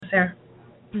there.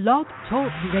 Blog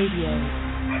Talk Radio.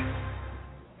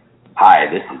 Hi,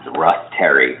 this is Russ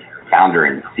Terry, founder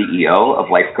and CEO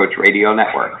of Life Coach Radio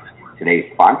Network.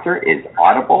 Today's sponsor is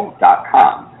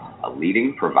Audible.com, a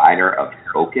leading provider of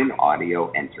spoken audio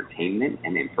entertainment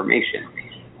and information.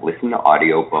 Listen to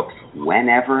audiobooks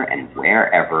whenever and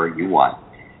wherever you want.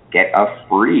 Get a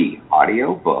free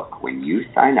audiobook when you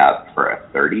sign up for a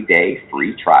 30-day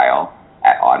free trial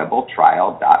at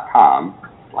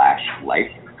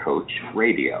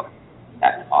audibletrial.com/lifecoachradio.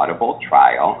 That's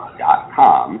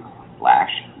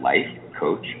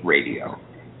audibletrial.com/lifecoachradio.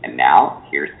 And now,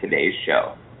 here's today's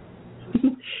show.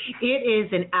 It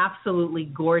is an absolutely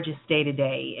gorgeous day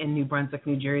today in New Brunswick,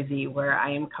 New Jersey, where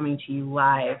I am coming to you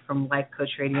live from Life Coach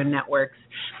Radio Networks.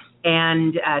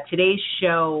 And today's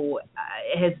show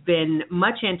has been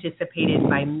much anticipated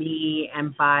by me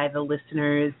and by the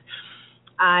listeners.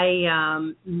 I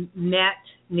met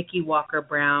Niki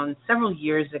Walker-Brown several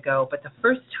years ago, but the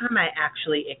first time I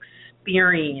actually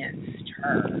experienced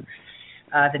her,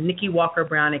 the Niki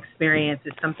Walker-Brown experience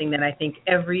is something that I think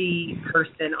every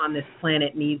person on this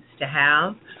planet needs to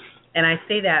have. And I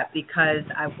say that because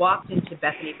I walked into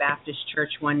Bethany Baptist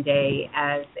Church one day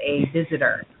as a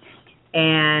visitor.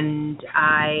 And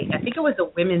I think it was a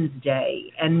Women's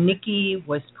Day, and Niki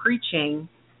was preaching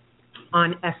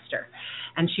on Esther,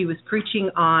 and she was preaching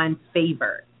on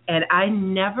favor. And I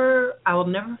will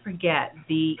never forget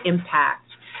the impact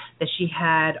that she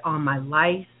had on my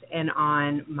life and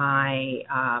on my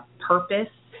purpose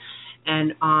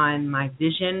and on my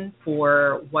vision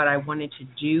for what I wanted to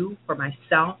do for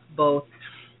myself, both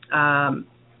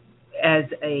as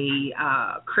a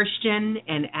Christian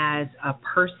and as a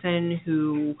person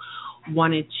who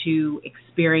wanted to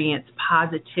experience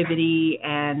positivity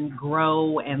and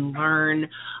grow and learn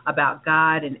about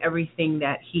God and everything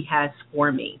that He has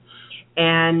for me.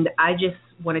 And I just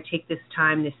want to take this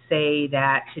time to say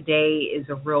that today is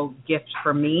a real gift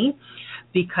for me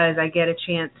because I get a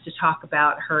chance to talk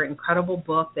about her incredible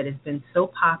book that has been so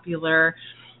popular.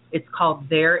 It's called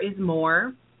There Is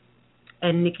More.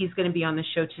 And Niki's going to be on the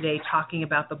show today talking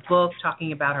about the book,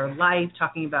 talking about her life,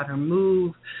 talking about her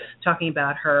move, talking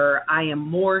about her I Am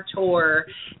More tour,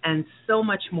 and so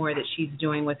much more that she's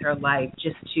doing with her life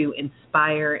just to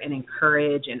inspire and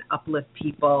encourage and uplift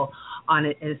people,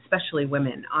 especially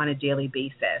women, on a daily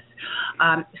basis.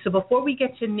 So before we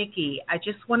get to Niki, I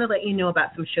just want to let you know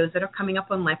about some shows that are coming up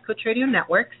on Life Coach Radio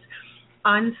Networks.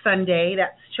 On Sunday,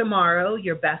 that's tomorrow,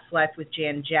 Your Best Life with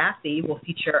Jan Jaffe will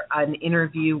feature an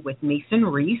interview with Mason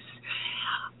Reese.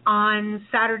 On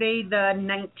Saturday, the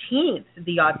 19th,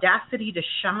 The Audacity to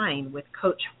Shine with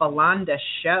Coach Falanda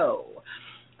Show.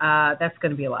 That's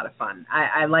going to be a lot of fun.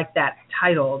 I like that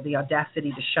title, The Audacity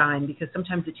to Shine, because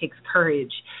sometimes it takes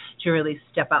courage to really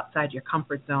step outside your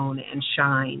comfort zone and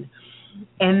shine.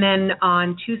 And then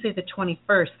on Tuesday the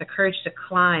 21st, The Courage to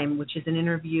Climb, which is an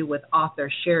interview with author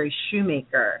Sherry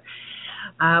Shoemaker.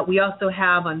 We also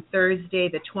have on Thursday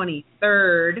the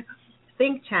 23rd,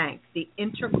 Think Tank, The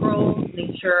Integral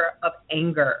Nature of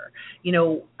Anger. You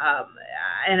know,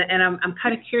 and I'm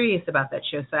kind of curious about that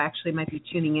show, so I actually might be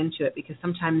tuning into it because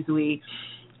sometimes we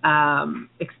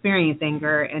experience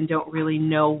anger and don't really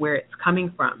know where it's coming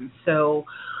from. So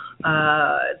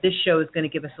this show is going to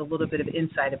give us a little bit of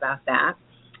insight about that.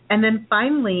 And then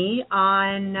finally,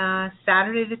 on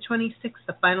Saturday the 26th,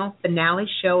 the final finale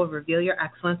show of Reveal Your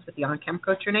Excellence with the on-cam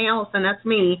coach, Renai, Ellison, that's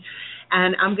me.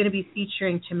 And I'm going to be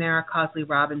featuring Tamara Cosley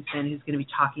Robinson, who's going to be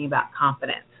talking about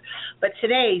confidence. But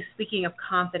today, speaking of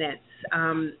confidence,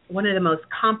 one of the most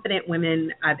confident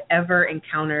women I've ever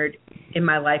encountered in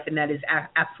my life, and that is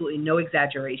absolutely no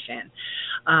exaggeration.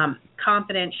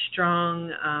 Confident,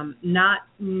 strong, not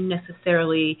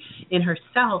necessarily in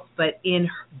herself, but in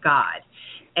God.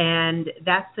 And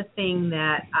that's the thing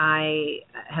that I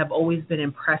have always been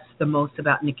impressed the most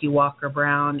about Niki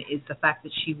Walker-Brown is the fact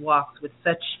that she walks with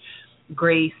such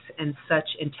grace and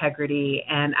such integrity.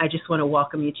 And I just want to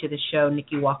welcome you to the show,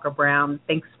 Niki Walker-Brown.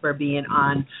 Thanks for being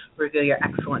on Reveal Your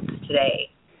Excellence today.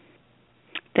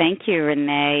 Thank you,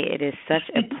 Renee. It is such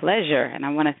a pleasure, and I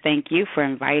want to thank you for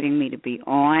inviting me to be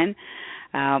on.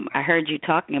 I heard you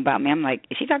talking about me. I'm like,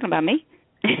 is she talking about me?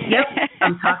 Yep,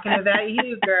 I'm talking about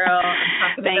you, girl.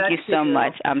 Thank you so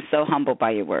much. I'm so humbled by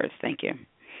your words. Thank you.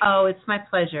 Oh, it's my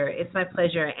pleasure. It's my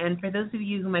pleasure. And for those of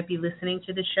you who might be listening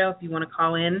to the show, if you want to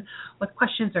call in with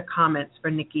questions or comments for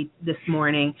Niki this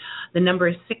morning, the number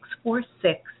is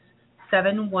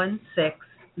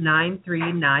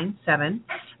 646-716-9397.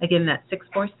 Again, that's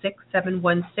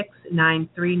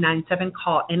 646-716-9397.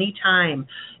 Call anytime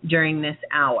during this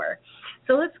hour.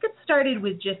 So let's get started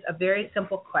with just a very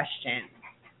simple question.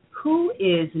 Who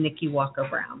is Niki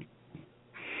Walker-Brown?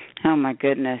 Oh, my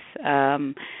goodness.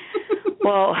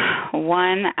 Well,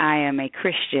 one, I am a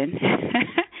Christian,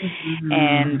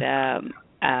 and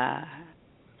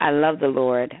I love the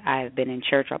Lord. I've been in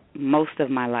church most of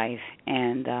my life,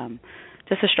 and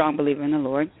just a strong believer in the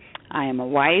Lord. I am a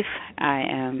wife. I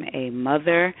am a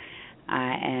mother.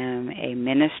 I am a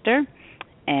minister,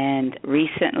 and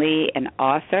recently an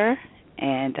author,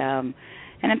 and an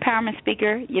empowerment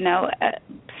speaker,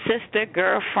 sister,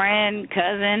 girlfriend,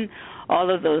 cousin,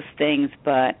 all of those things.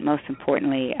 But most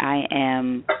importantly, I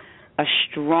am a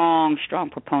strong, strong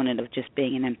proponent of just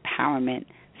being an empowerment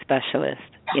specialist.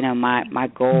 My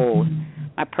goal,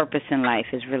 my purpose in life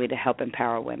is really to help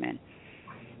empower women.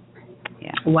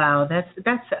 Yeah. Wow,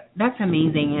 that's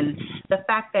amazing, and the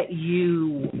fact that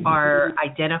you are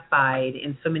identified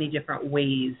in so many different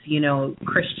ways,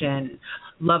 Christian,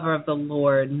 lover of the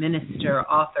Lord, minister,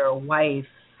 author, wife,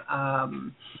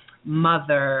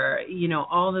 mother,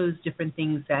 all those different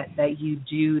things that you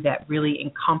do that really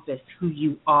encompass who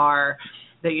you are,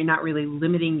 that you're not really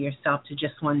limiting yourself to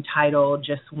just one title,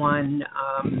 just one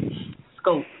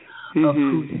scope of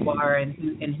who you are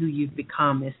and who you've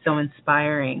become is so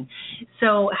inspiring.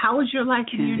 So how is your life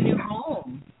in your new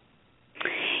home?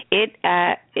 It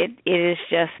has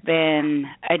just been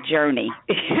a journey.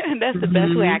 That's the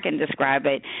best way I can describe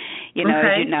it. As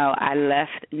you know, I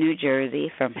left New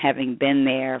Jersey from having been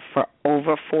there for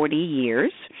over 40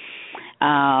 years.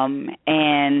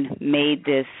 And made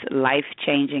this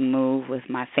life-changing move with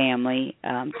my family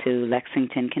to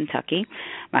Lexington, Kentucky.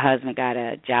 My husband got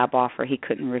a job offer he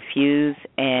couldn't refuse,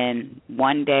 and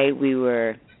one day we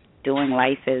were doing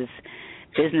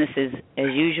business as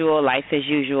usual, life as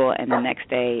usual, and the next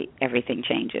day everything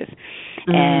changes.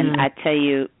 And I tell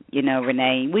you,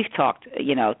 Renee, we've talked,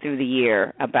 through the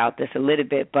year about this a little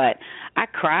bit, but I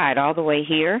cried all the way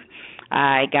here.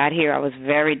 I got here, I was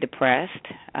very depressed.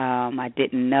 I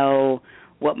didn't know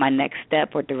what my next step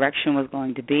or direction was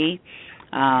going to be.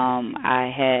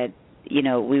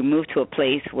 We moved to a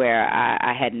place where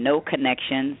I had no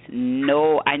connections,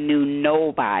 I knew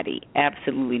nobody,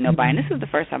 absolutely nobody. And this was the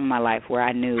first time in my life where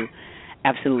I knew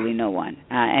absolutely no one.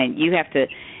 And you have to,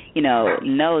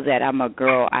 know that I'm a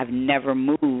girl. I've never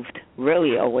moved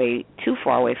really too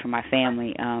far away from my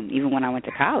family. Even when I went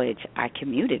to college, I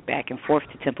commuted back and forth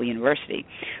to Temple University,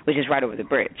 which is right over the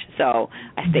bridge. So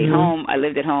I stayed home. I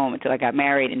lived at home until I got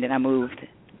married, and then I moved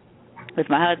with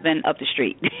my husband up the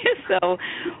street. So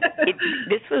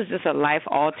this was just a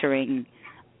life-altering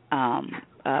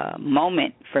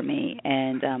moment for me,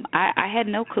 and I had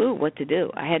no clue what to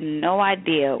do. I had no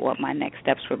idea what my next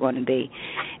steps were going to be.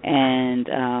 And,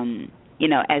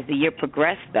 as the year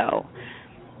progressed, though,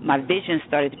 my vision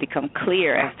started to become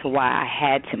clear as to why I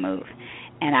had to move.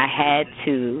 And I had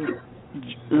to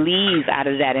leave out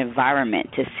of that environment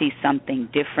to see something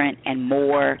different and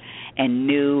more and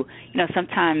new.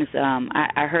 Sometimes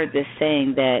I heard this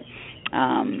saying that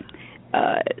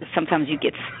sometimes you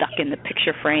get stuck in the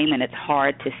picture frame and it's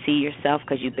hard to see yourself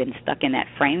because you've been stuck in that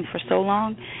frame for so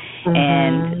long.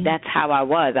 And that's how I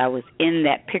was. I was in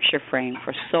that picture frame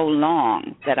for so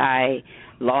long that I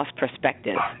lost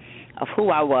perspective of who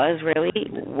I was really,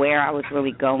 where I was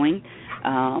really going,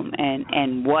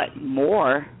 and what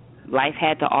more life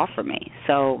had to offer me.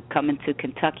 So coming to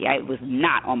Kentucky, it was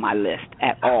not on my list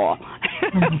at all.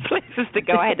 Places to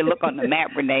go. I had to look on the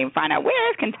map, Renee, and find out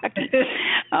where is Kentucky.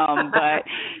 But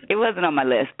it wasn't on my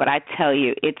list. But I tell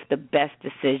you, it's the best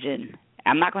decision.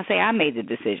 I'm not going to say I made the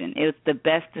decision. It was the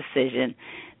best decision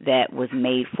that was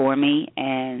made for me,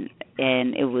 and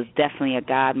it was definitely a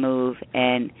God move,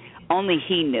 and only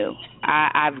He knew.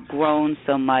 I've grown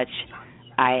so much.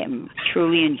 I am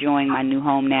truly enjoying my new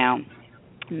home now.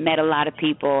 Met a lot of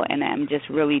people, and I'm just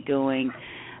really growing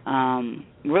and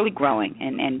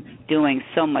doing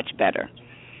so much better.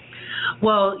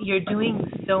 Well, you're doing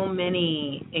so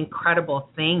many incredible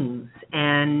things,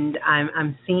 and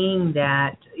I'm seeing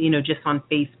that, just on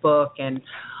Facebook and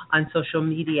on social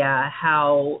media,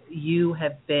 how you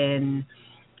have been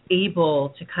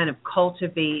able to kind of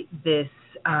cultivate this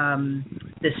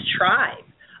tribe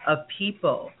of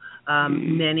people.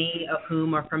 Many of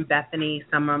whom are from Bethany,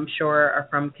 some I'm sure are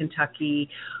from Kentucky,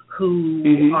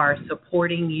 who are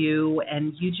supporting you,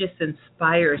 and you just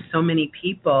inspire so many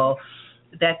people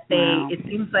that it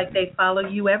seems like they follow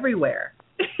you everywhere.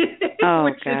 Oh,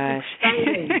 which gosh. is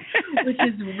exciting, which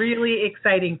is really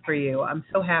exciting for you. I'm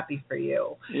so happy for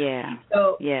you. Yeah.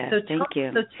 So thank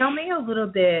you. So tell me a little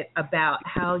bit about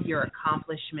how your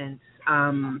accomplishments,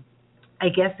 I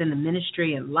guess, in the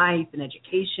ministry and life and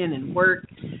education and work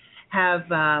have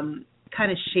kind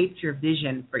of shaped your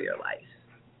vision for your life.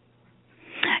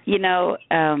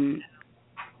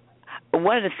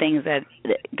 one of the things that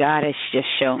God has just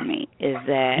shown me is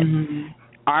that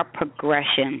our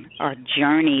progression, our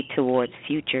journey towards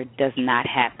future does not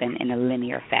happen in a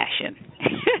linear fashion.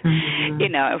 You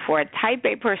know, and for a type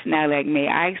A personality like me,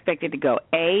 I expected to go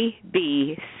A,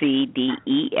 B, C, D,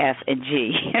 E, F, and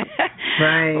G.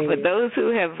 Right. But for those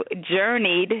who have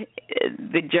journeyed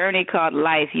the journey called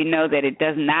life, you know that it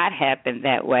does not happen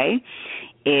that way.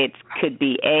 It could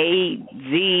be A,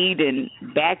 Z, then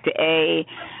back to A,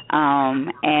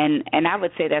 and I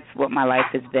would say that's what my life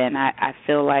has been. I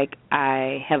feel like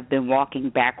I have been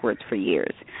walking backwards for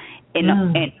years,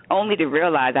 and only to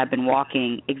realize I've been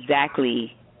walking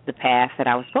exactly the path that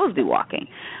I was supposed to be walking.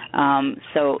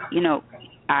 So, you know,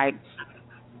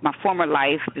 my former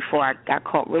life, before I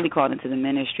got really called into the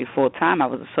ministry full time, I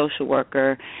was a social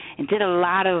worker and did a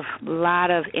lot of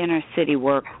inner city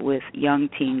work with young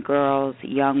teen girls,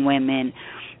 young women,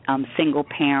 single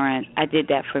parents. I did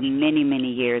that for many,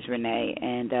 many years, Renai,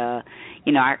 and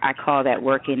you know, I call that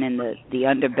working in the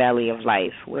underbelly of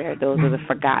life, where those are the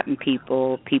forgotten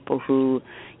people who,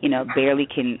 you know, barely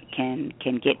can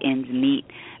get ends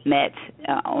met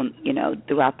on, you know,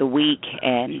 throughout the week,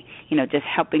 and, you know, just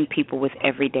helping people with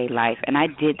everyday life. And I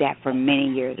did that for many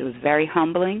years. It was very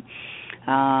humbling.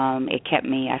 It kept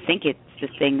me, I think it's the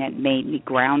thing that made me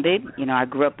grounded. You know, I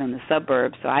grew up in the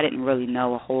suburbs, so I didn't really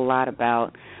know a whole lot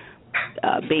about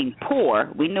being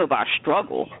poor. We knew about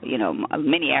struggle. You know,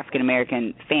 many African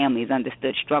American families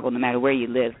understood struggle no matter where you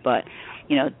live. But,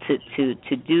 you know,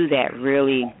 to do that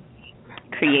really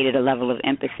created a level of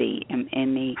empathy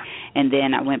in me. And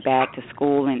then I went back to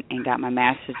school and got my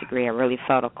master's degree. I really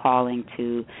felt a calling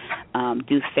to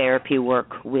do therapy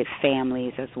work with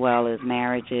families as well as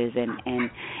marriages.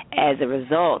 And as a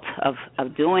result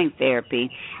of doing therapy,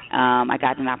 I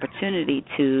got an opportunity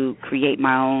to create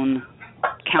my own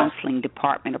counseling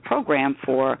department or program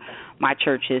for my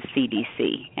church's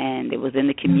CDC. And it was in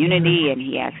the community, and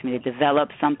he asked me to develop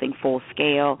something full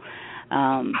scale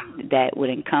that would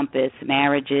encompass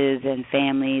marriages and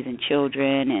families and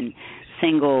children and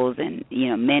singles and, you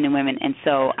know, men and women. And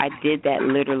so I did that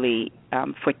literally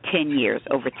for 10 years,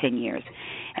 over 10 years.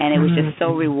 And it was just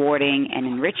so rewarding and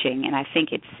enriching. And I think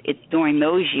it's during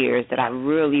those years that I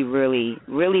really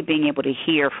being able to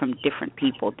hear from different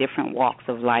people, different walks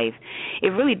of life. It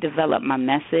really developed my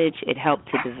message. It helped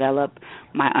to develop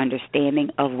my understanding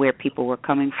of where people were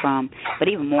coming from. But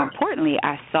even more importantly,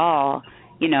 I saw,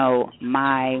 you know,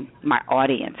 my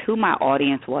audience, who my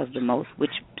audience was the most,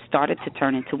 which started to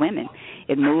turn into women.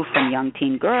 It moved from young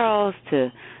teen girls to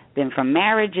then from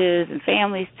marriages and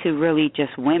families to really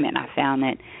just women. I found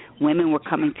that women were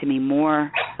coming to me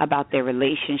more about their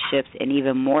relationships and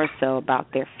even more so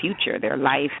about their future, their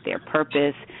life, their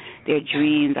purpose, their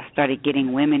dreams. I started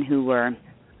getting women who were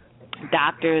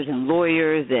doctors and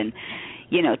lawyers and,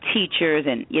 you know, teachers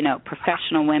and, you know,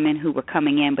 professional women who were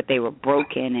coming in, but they were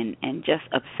broken and just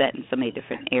upset in so many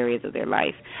different areas of their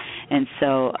life. And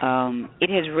so it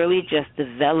has really just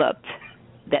developed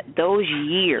that those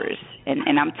years,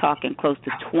 and I'm talking close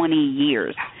to 20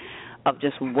 years of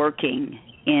just working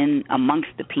in amongst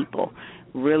the people,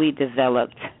 really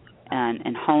developed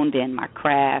and honed in my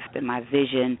craft and my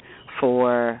vision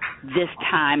for this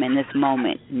time and this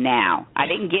moment now. I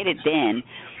didn't get it then.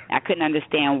 I couldn't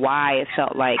understand why it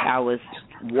felt like I was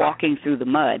walking through the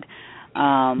mud,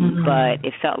 but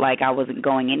it felt like I wasn't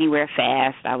going anywhere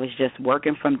fast. I was just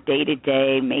working from day to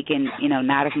day, making, you know,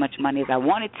 not as much money as I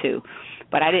wanted to.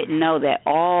 But I didn't know that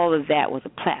all of that was a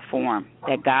platform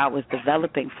that God was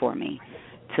developing for me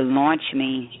to launch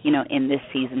me, you know, in this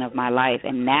season of my life.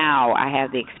 And now I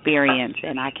have the experience,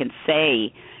 and I can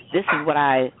say, this is what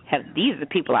I have, these are the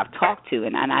people I've talked to,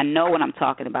 and I know what I'm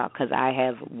talking about because I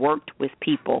have worked with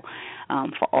people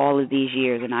for all of these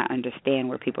years, and I understand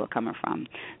where people are coming from.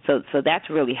 So that's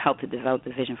really helped to develop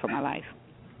the vision for my life.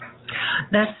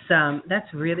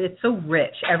 That's really, it's so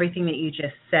rich, everything that you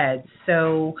just said.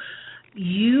 So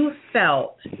you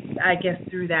felt, I guess,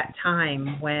 through that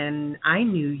time when I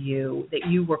knew you, that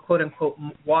you were, quote unquote,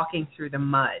 walking through the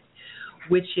mud,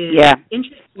 which is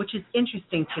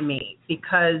interesting to me,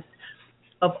 because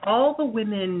of all the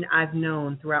women I've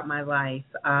known throughout my life,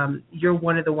 you're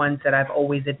one of the ones that I've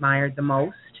always admired the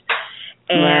most.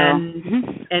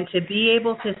 And and to be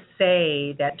able to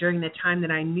say that during the time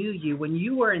that I knew you, when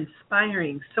you were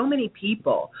inspiring so many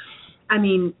people, I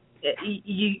mean,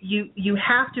 you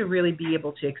have to really be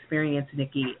able to experience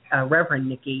Niki,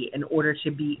 Reverend Niki, in order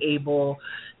to be able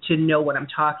to know what I'm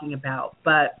talking about.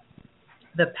 But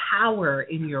the power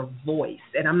in your voice.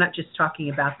 And I'm not just talking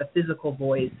about the physical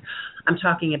voice. I'm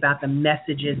talking about the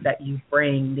messages that you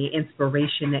bring, the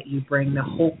inspiration that you bring, the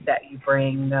hope that you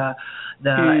bring, the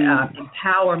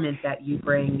empowerment that you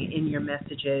bring in your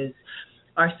messages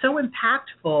are so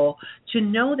impactful. To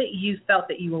know that you felt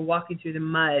that you were walking through the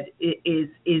mud is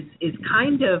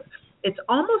kind of, it's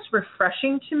almost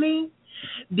refreshing to me,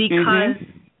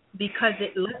 because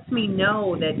it lets me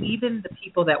know that even the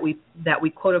people that we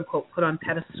quote unquote put on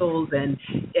pedestals and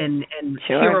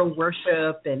hero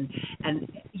worship and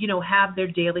have their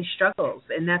daily struggles,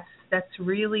 and that's a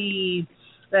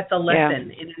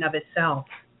lesson in and of itself.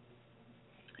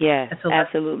 Yes,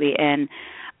 absolutely. And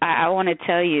I want to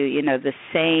tell you, the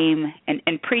same,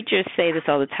 and preachers say this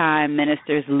all the time,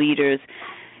 ministers, leaders,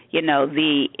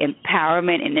 the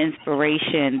empowerment and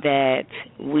inspiration that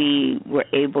we were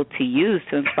able to use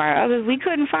to inspire others, we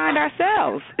couldn't find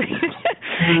ourselves.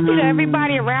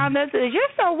 Everybody around us is, you're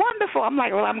so wonderful. I'm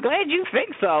like, well, I'm glad you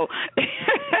think so.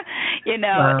 In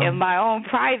my own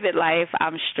private life,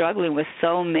 I'm struggling with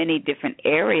so many different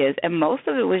areas, and most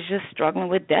of it was just struggling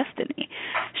with destiny,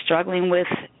 struggling with,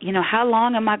 how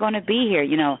long am I going to be here?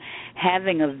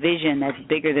 Having a vision that's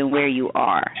bigger than where you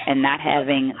are and not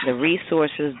having the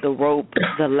resources, the rope,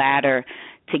 the ladder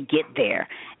to get there,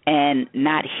 and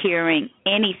not hearing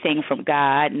anything from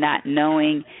God, not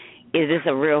knowing, is this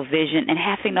a real vision, and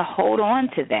having to hold on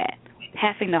to that,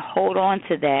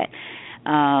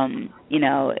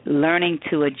 learning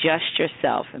to adjust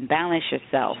yourself and balance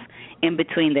yourself in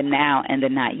between the now and the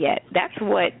not yet. That's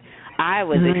what I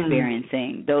was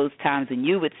experiencing those times when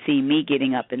you would see me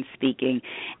getting up and speaking,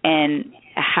 and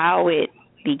how it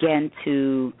began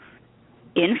to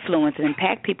influence and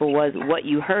impact people was what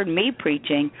you heard me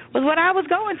preaching was what I was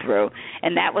going through,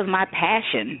 and that was my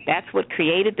passion. That's what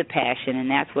created the passion,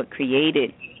 and that's what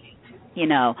created,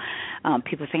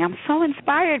 people saying, I'm so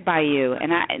inspired by you,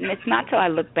 and it's not till I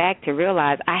look back to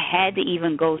realize I had to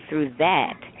even go through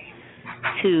that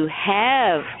to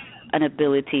have an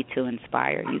ability to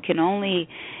inspire. You can only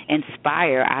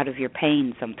inspire out of your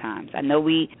pain sometimes. I know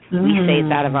we say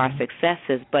it's out of our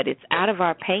successes, but it's out of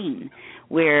our pain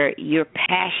where your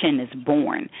passion is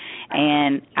born.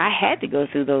 And I had to go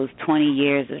through those 20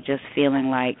 years of just feeling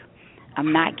like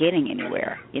I'm not getting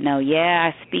anywhere.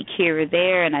 I speak here or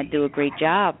there and I do a great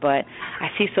job, but I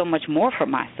see so much more for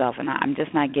myself, and I'm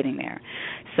just not getting there.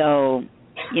 So,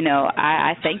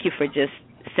 I thank you for just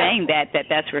saying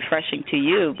that's refreshing to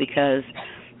you, because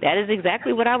that is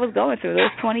exactly what I was going through those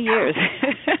 20 years.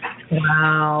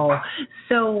 Wow.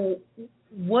 So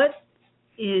what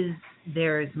is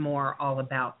There Is More all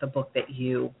about, the book that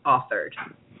you authored?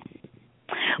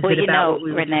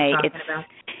 Renai,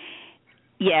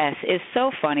 yes, it's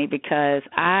so funny because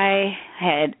I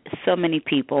had so many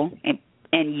people,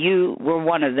 and you were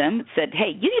one of them, said,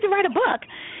 hey, you need to write a book.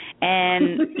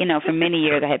 And, for many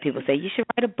years I had people say, you should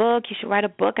write a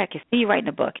book, I can see you writing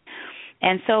a book.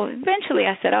 And so eventually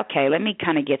I said, okay, let me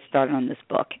kind of get started on this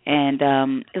book. And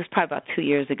it was probably about 2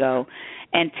 years ago.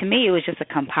 And to me, it was just a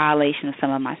compilation of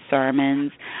some of my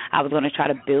sermons. I was going to try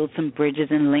to build some bridges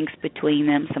and links between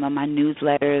them, some of my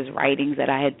newsletters, writings that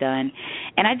I had done.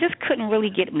 And I just couldn't really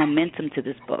get momentum to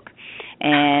this book.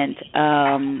 And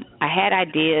I had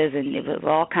ideas, and it was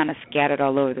all kind of scattered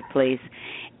all over the place.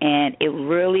 And it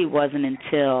really wasn't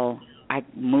until I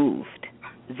moved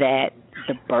that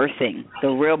the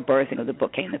real birthing of the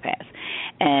book came to pass.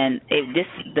 And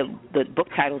the book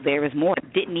title, There Is More,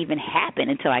 didn't even happen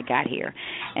until I got here.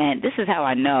 And this is how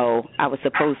I know I was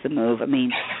supposed to move. I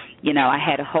mean, I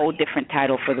had a whole different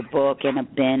title for the book and a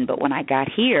bin, but when I got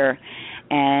here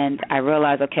and I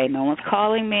realized, okay, no one's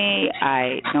calling me,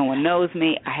 no one knows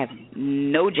me, I have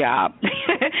no job.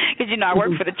 Because, I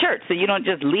work for the church, so you don't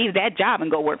just leave that job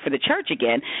and go work for the church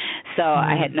again. So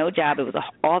I had no job. It was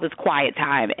all this quiet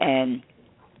time, and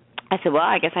I said, well,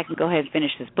 I guess I can go ahead and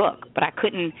finish this book. But I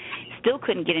still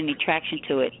couldn't get any traction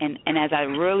to it. And as I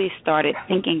really started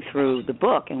thinking through the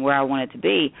book and where I wanted to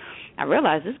be, I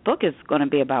realized this book is going to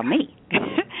be about me.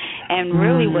 And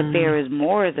really what There Is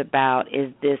More is about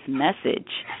is this message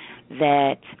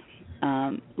that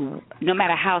no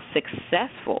matter how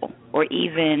successful or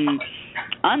even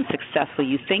unsuccessful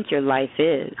you think your life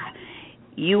is,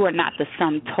 you are not the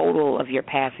sum total of your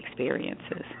past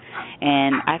experiences.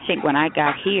 And I think when I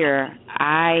got here,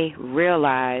 I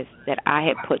realized that I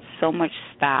had put so much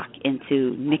stock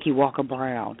into Niki Walker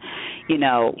Brown,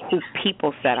 who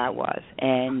people said I was.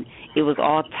 And it was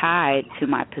all tied to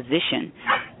my position,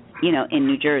 in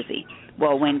New Jersey.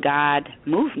 Well, when God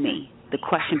moved me, the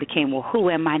question became, well, who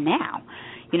am I now?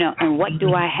 And what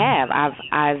do I have?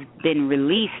 I've been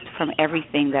released from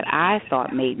everything that I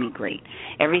thought made me great.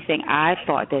 Everything I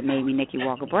thought that made me Niki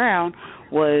Walker Brown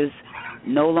was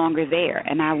no longer there.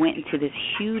 And I went into this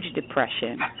huge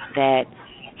depression that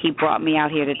he brought me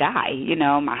out here to die.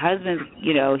 My husband,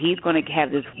 he's going to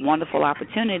have this wonderful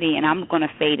opportunity, and I'm going to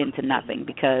fade into nothing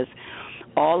because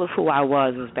all of who I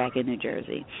was back in New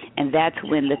Jersey. And that's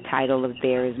when the title of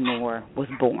There Is More was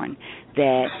born,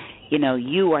 that,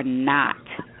 you are not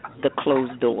the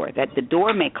closed door, that the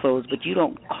door may close, but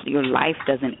your life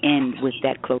doesn't end with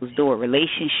that closed door.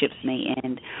 Relationships may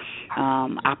end,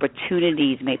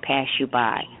 opportunities may pass you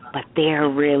by, but there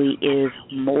really is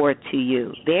more to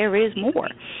you. There is more.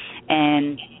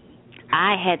 And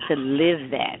I had to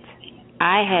live that.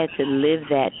 I had to live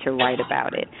that to write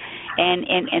about it.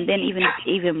 And then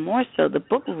even more so, the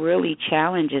book really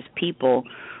challenges people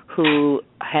who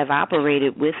have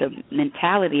operated with a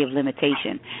mentality of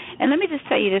limitation. And let me just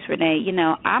tell you this, Renee,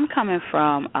 I'm coming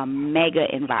from a mega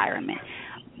environment.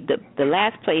 The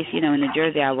last place, in New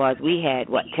Jersey I was, we had,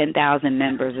 10,000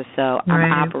 members or so. Right.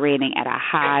 I'm operating at a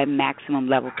high maximum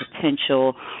level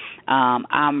potential.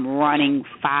 I'm running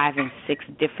 5 and 6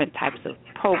 different types of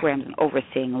programs and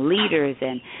overseeing leaders,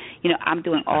 and, I'm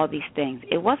doing all these things.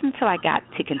 It wasn't until I got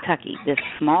to Kentucky, this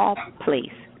small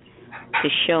place, to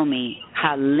show me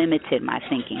how limited my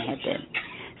thinking had been.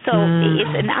 So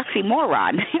it's an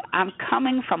oxymoron. I'm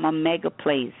coming from a mega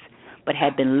place, but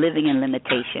had been living in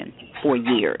limitation for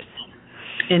years.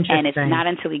 And it's not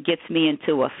until he gets me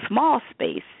into a small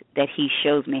space that he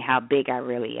shows me how big I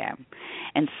really am.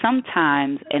 And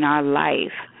sometimes in our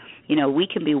life, we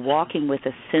can be walking with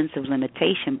a sense of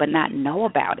limitation, but not know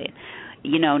about it.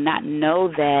 Not know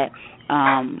that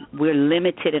we're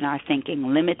limited in our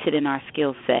thinking, limited in our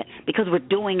skill set, because we're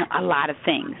doing a lot of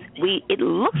things. It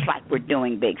looks like we're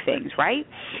doing big things, right?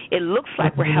 It looks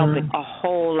like we're helping a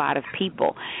whole lot of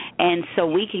people. And so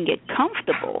we can get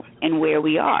comfortable in where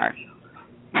we are,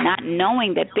 not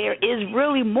knowing that there is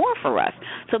really more for us.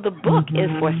 So the book is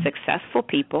for successful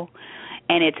people,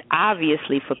 and it's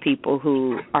obviously for people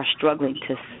who are struggling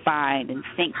to find and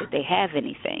think that they have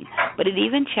anything. But it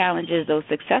even challenges those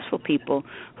successful people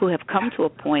who have come to a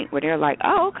point where they're like,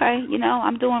 oh, okay,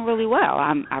 I'm doing really well.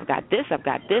 I've got this,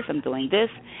 I'm doing this.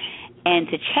 And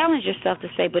to challenge yourself to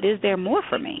say, but is there more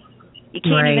for me? You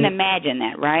can't even imagine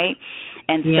that, right?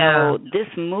 And so this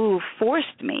move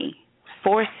forced me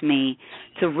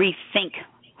to rethink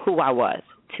who I was,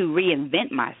 to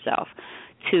reinvent myself,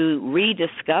 to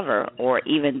rediscover or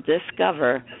even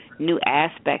discover new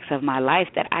aspects of my life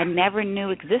that I never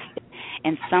knew existed.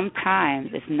 And sometimes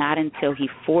it's not until he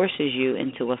forces you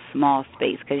into a small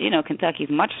space, because, Kentucky's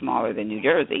much smaller than New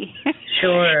Jersey.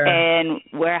 Sure. And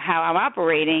how I'm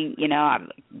operating, I've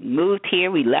moved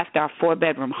here. We left our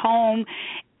 4-bedroom home.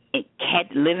 It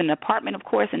had to live in an apartment, of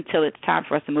course, until it's time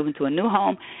for us to move into a new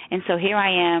home. And so here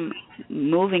I am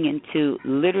moving into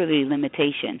literally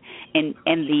limitation. And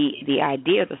the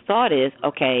idea, the thought is,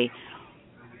 okay,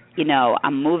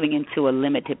 I'm moving into a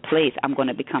limited place. I'm going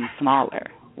to become smaller.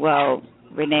 Well,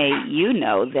 Renee, you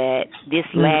know that this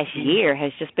last year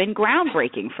has just been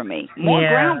groundbreaking for me. More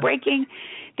groundbreaking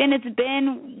than it's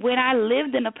been when I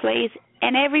lived in a place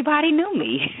and everybody knew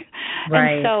me.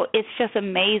 Right. And so it's just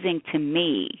amazing to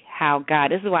me how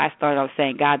God, this is why I started off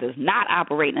saying God does not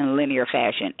operate in a linear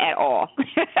fashion at all.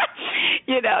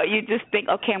 You just think,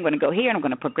 okay, I'm going to go here and I'm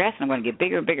going to progress and I'm going to get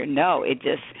bigger and bigger. No,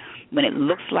 when it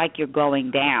looks like you're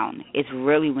going down, it's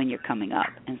really when you're coming up.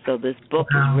 And so this book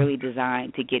is really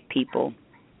designed to get people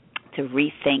to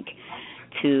rethink,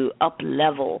 to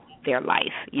up-level their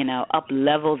life,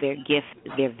 up-level their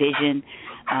gift, their vision,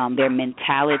 their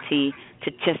mentality,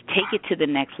 to just take it to the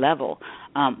next level,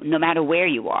 no matter where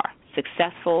you are,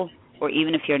 successful, or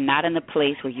even if you're not in the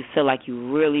place where you feel like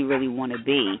you really, really want to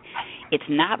be. It's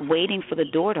not waiting for the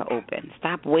door to open.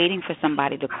 Stop waiting for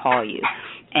somebody to call you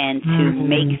and to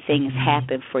make things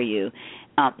happen for you.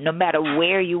 No matter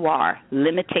where you are,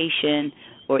 limitation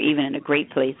or even in a great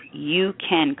place, you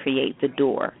can create the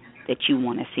door that you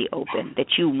want to see open, that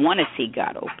you want to see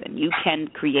God open. You can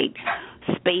create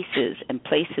spaces and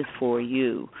places for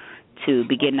you to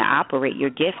begin to operate your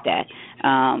gift at.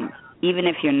 Even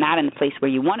if you're not in the place where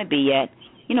you want to be yet,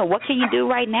 what can you do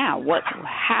right now?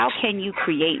 How can you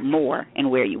create more in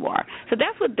where you are? So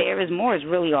that's what There Is More is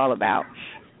really all about.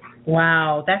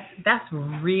 Wow, that's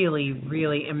really,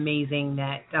 really amazing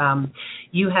that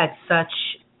you had such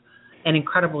an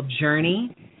incredible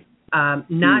journey,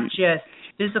 not just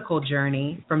physical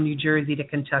journey from New Jersey to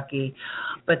Kentucky,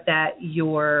 but that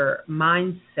your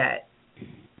mindset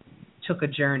took a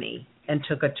journey and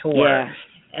took a tour.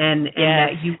 and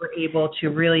that you were able to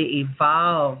really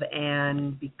evolve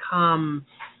and become,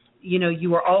 you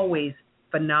were always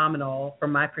phenomenal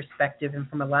from my perspective and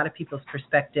from a lot of people's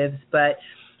perspectives, but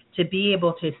to be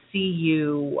able to see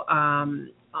you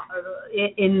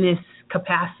in this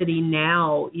capacity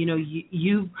now,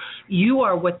 you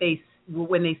are what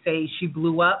when they say she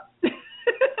blew up.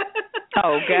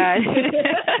 Oh God.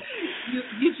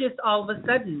 you just all of a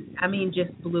sudden,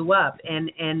 just blew up,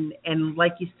 and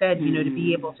like you said, to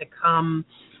be able to come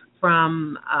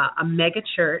from a mega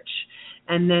church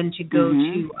and then to go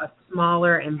to a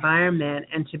smaller environment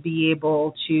and to be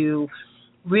able to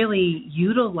really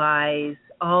utilize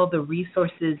all the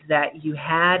resources that you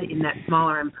had in that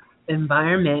smaller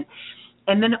environment,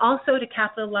 and then also to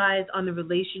capitalize on the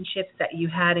relationships that you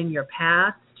had in your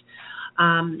past,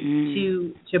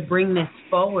 to bring this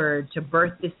forward, to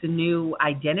birth this new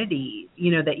identity,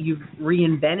 that you've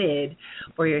reinvented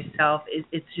for yourself.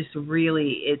 It's just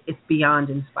really, it's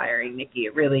beyond inspiring, Niki.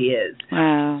 It really is.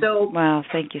 Wow. Wow.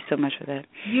 Thank you so much for that.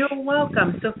 You're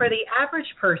welcome. So for the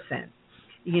average person,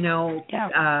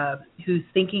 who's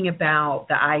thinking about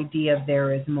the idea of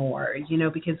there is more,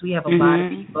 because we have a lot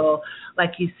of people,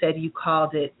 like you said, you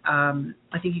called it, I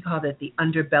think you called it the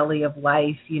underbelly of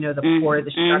life, the poor,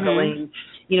 the struggling,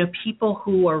 people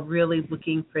who are really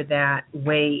looking for that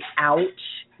way out,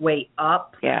 way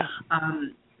up,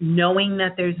 knowing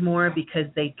that there's more because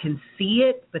they can see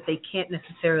it, but they can't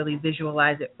necessarily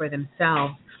visualize it for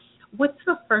themselves. What's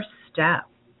the first step?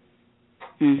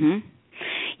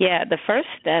 Yeah, the first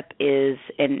step is,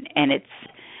 and it's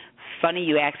funny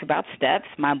you ask about steps.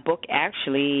 My book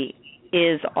actually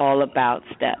is all about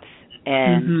steps,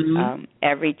 and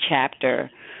every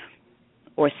chapter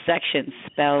or section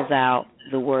spells out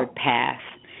the word path.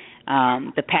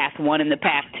 The path 1 and the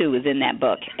path 2 is in that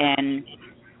book, and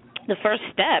the first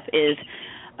step is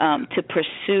to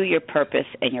pursue your purpose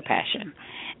and your passion.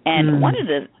 And one of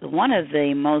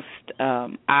the most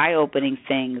eye-opening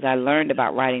things I learned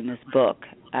about writing this book,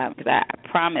 because I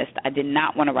promised I did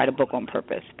not want to write a book on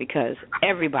purpose, because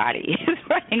everybody is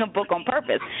writing a book on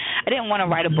purpose. I didn't want to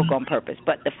write a book on purpose,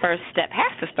 but the first step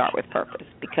has to start with purpose,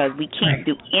 because we can't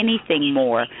do anything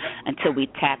more until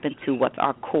we tap into what's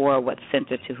our core, what's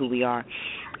centered to who we are.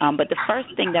 But the first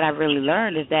thing that I really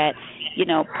learned is that,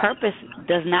 purpose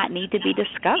does not need to be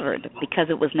discovered because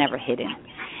it was never hidden.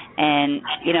 And,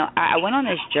 I went on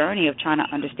this journey of trying to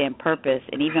understand purpose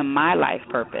and even my life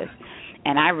purpose.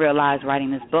 And I realized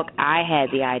writing this book, I had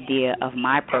the idea of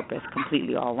my purpose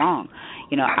completely all wrong.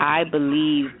 I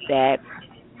believed that,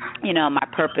 my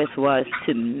purpose was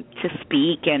to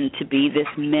speak and to be this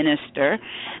minister.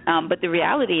 But the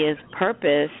reality is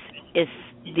purpose is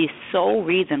the sole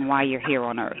reason why you're here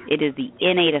on earth. It is the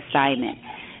innate assignment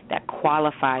that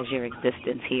qualifies your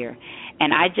existence here.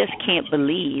 And I just can't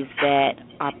believe that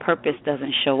our purpose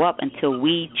doesn't show up until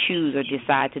we choose or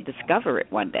decide to discover it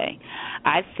one day.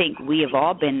 I think we have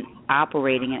all been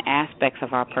operating in aspects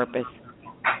of our purpose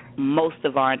most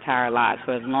of our entire lives,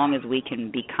 for as long as we can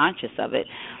be conscious of it,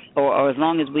 or as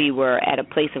long as we were at a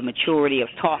place of maturity, of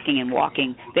talking and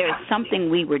walking. There is something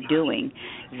we were doing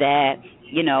that,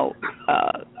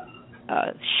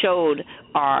 showed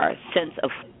our sense of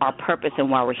our purpose and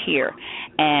why we're here.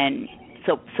 And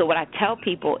so what I tell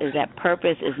people is that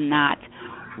purpose is not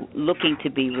looking to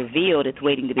be revealed, it's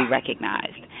waiting to be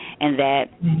recognized. And that,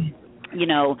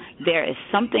 there is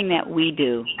something that we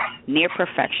do near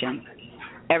perfection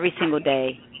every single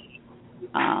day,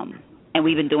 and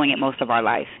we've been doing it most of our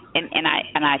life. And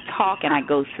I talk and I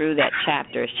go through that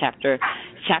chapter. It's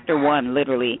chapter 1,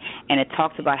 literally, and it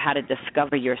talks about how to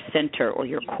discover your center or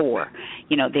your core.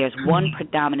 There's one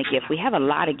predominant gift. We have a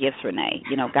lot of gifts, Renai.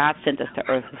 God sent us to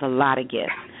earth with a lot of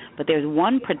gifts. But there's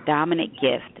one predominant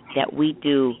gift that we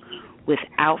do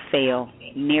without fail,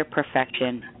 near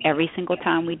perfection, every single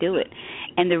time we do it.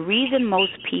 And the reason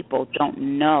most people don't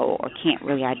know or can't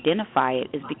really identify it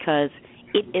is because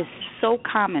it is so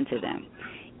common to them.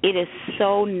 It is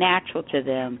so natural to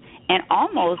them and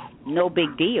almost no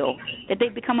big deal that they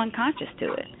become unconscious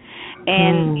to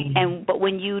it. But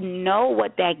when you know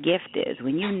what that gift is,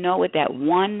 when you know what that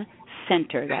one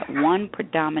center, that one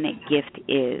predominant gift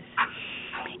is,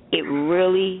 it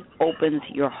really opens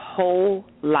your whole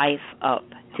life up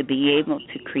to be able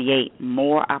to create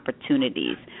more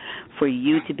opportunities for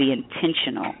you to be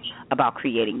intentional about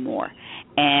creating more.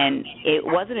 And it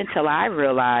wasn't until I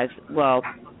realized,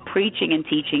 preaching and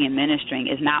teaching and ministering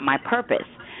is not my purpose,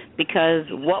 because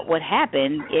what would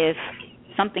happen if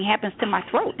something happens to my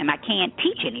throat and I can't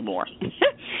teach anymore?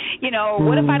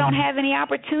 What if I don't have any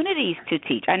opportunities to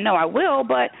teach? I know I will,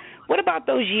 but what about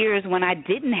those years when I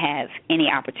didn't have any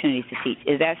opportunities to teach?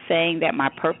 Is that saying that my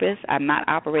purpose, I'm not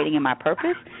operating in my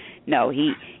purpose? No,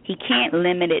 he can't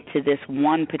limit it to this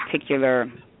one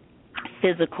particular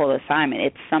physical assignment.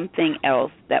 It's something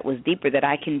else that was deeper that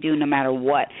I can do no matter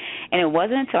what. And it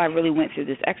wasn't until I really went through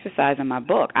this exercise in my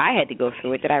book, I had to go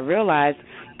through it, that I realized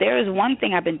there is one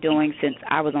thing I've been doing since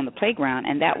I was on the playground,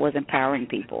 and that was empowering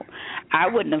people. I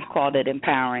wouldn't have called it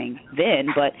empowering then,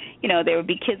 but, there would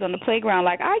be kids on the playground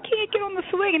like, I can't get on the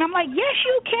swing. And I'm like, yes,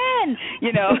 you can,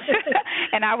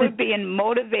 And I would be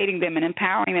motivating them and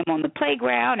empowering them on the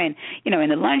playground and, in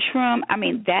the lunchroom. I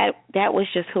mean, that was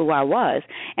just who I was.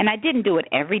 And I didn't do it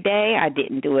every day. I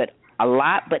didn't do it a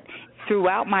lot. But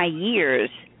throughout my years,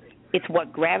 it's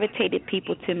what gravitated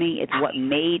people to me. It's what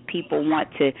made people want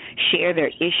to share their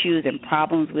issues and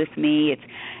problems with me. It's,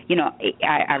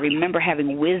 I remember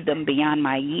having wisdom beyond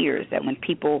my years, that when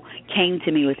people came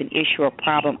to me with an issue or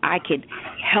problem, I could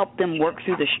help them work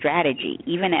through the strategy,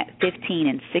 even at 15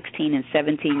 and 16 and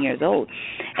 17 years old.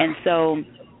 And so,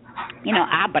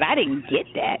 but I didn't get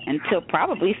that until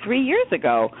probably 3 years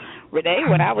ago, Renee,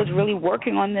 when I was really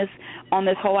working on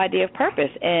this whole idea of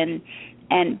purpose.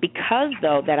 And because,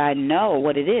 though, that I know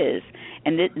what it is,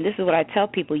 and this is what I tell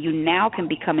people, you now can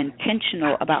become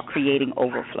intentional about creating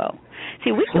overflow.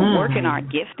 See, we can work in our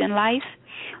gift in life.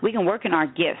 We can work in our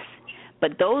gifts.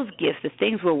 But those gifts, the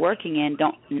things we're working in,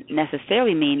 don't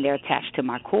necessarily mean they're attached to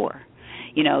my core.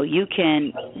 You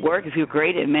can work, if you're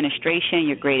great at administration,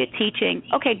 you're great at teaching,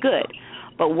 okay, good.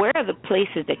 But where are the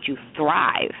places that you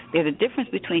thrive? There's a difference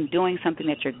between doing something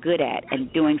that you're good at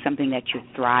and doing something that you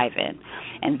thrive in.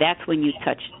 And that's when you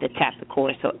tap the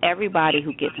core. So everybody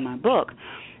who gets in my book,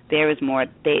 there is more.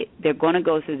 They're going to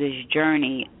go through this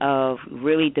journey of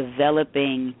really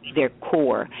developing their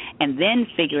core and then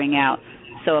figuring out,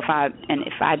 so if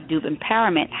I do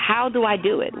empowerment, how do I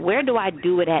do it? Where do I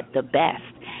do it at the best?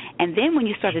 And then when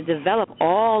you start to develop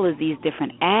all of these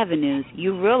different avenues,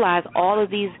 you realize all of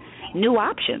these new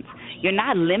options. You're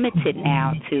not limited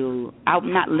now to,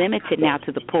 I'm not limited now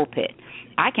to the pulpit.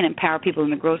 I can empower people in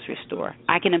the grocery store.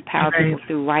 I can empower people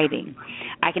through writing.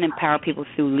 I can empower people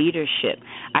through leadership.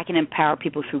 I can empower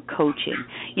people through coaching.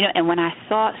 And when I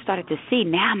started to see,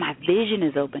 now my vision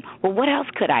is open. Well, what else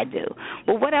could I do?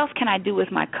 Well, what else can I do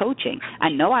with my coaching? I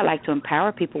know I like to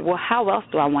empower people. Well, how else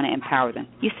do I want to empower them?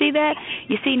 You see that?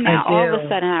 You see, now all of a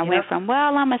sudden I went from,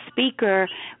 well, I'm a speaker,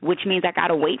 which means I got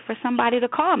to wait for somebody to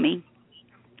call me.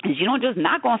 Is you don't just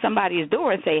knock on somebody's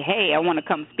door and say, hey, I want to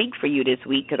come speak for you this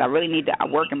week because I really need to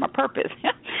work in my purpose.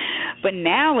 But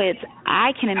now it's, I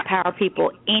can empower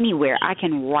people anywhere. I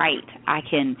can write. I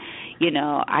can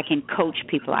coach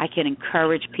people. I can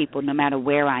encourage people no matter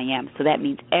where I am. So that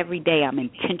means every day I'm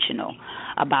intentional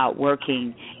about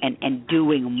working and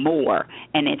doing more.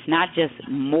 And it's not just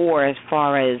more as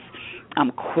far as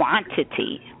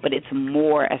quantity, but it's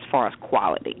more as far as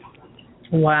quality.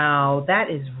 Wow, that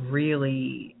is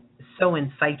really so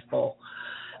insightful,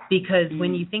 because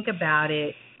when you think about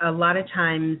it, a lot of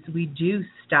times we do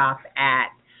stop at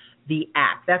the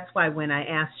act. That's why when I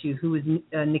asked you who is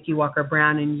Niki Walker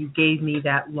Brown and you gave me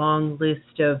that long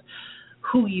list of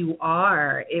who you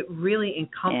are, it really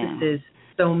encompasses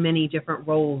so many different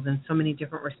roles and so many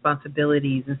different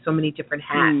responsibilities and so many different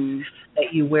hats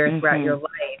that you wear throughout your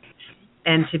life.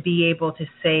 And to be able to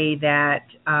say that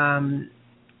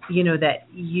that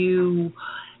you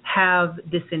have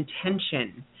this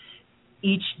intention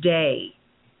each day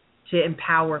to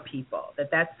empower people,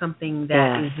 that's something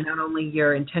that is not only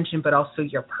your intention but also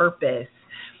your purpose.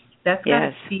 That's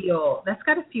got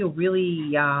to feel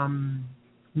really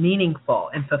meaningful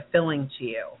and fulfilling to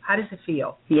you. How does it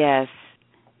feel? Yes,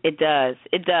 it does.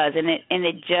 It does, and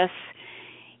it just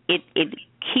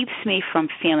keeps me from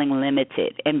feeling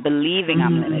limited and believing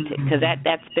I'm limited, because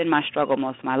that's been my struggle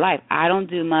most of my life. I don't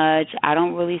do much. I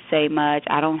don't really say much.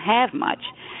 I don't have much.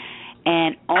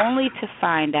 And only to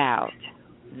find out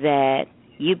that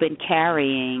you've been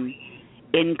carrying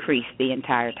increase the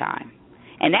entire time.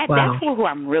 And that's who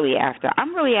I'm really after.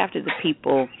 I'm really after the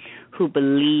people who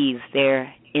believe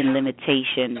they're in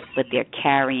limitation, but they're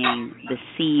carrying the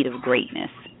seed of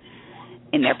greatness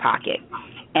in their pocket.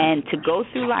 And to go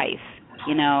through life,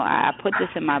 I put this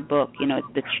in my book,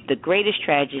 the greatest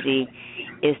tragedy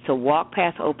is to walk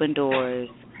past open doors,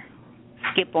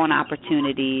 skip on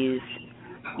opportunities,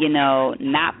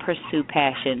 not pursue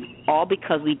passion, all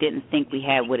because we didn't think we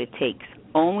had what it takes,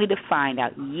 only to find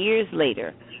out years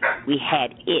later we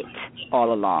had it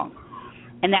all along.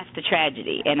 And that's the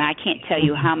tragedy. And I can't tell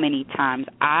you how many times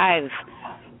I've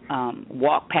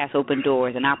walked past open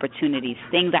doors and opportunities,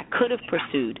 things I could have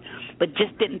pursued, but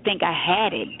just didn't think I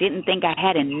had it, didn't think I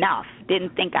had enough,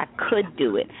 didn't think I could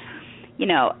do it.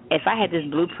 if I had this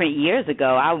blueprint years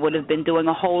ago, I would have been doing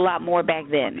a whole lot more back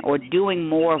then, or doing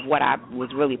more of what I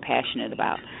was really passionate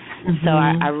about. So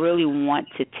I really want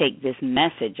to take this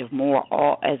message of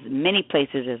as many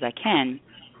places as I can,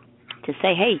 to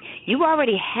say, hey, you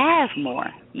already have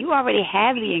more. You already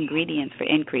have the ingredients for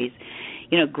increase.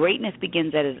 Greatness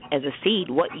begins as a seed.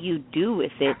 What you do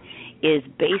with it is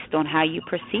based on how you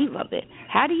perceive of it.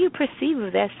 How do you perceive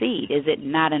of that seed? Is it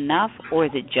not enough, or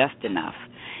is it just enough?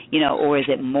 Or is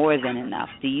it more than enough?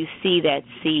 Do you see that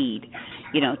seed,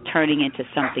 turning into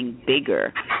something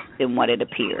bigger than what it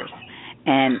appears?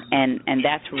 And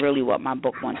that's really what my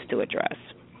book wants to address.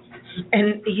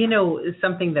 And,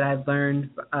 something that I've learned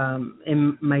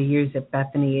in my years at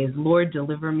Bethany is, Lord,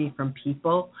 deliver me from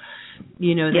people.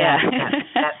 That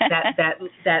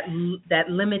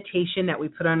limitation that we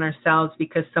put on ourselves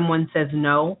because someone says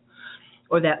no,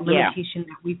 or that limitation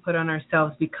that we put on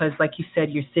ourselves because, like you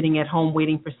said, you're sitting at home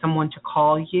waiting for someone to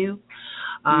call you,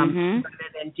 rather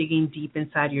than digging deep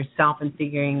inside yourself and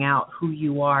figuring out who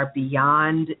you are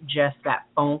beyond just that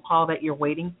phone call that you're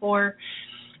waiting for.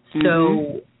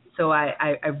 So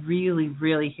I really,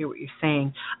 really hear what you're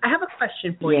saying. I have a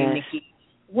question for you, Niki.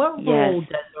 What role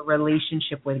does a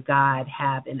relationship with God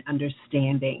have in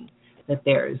understanding that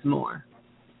there is more?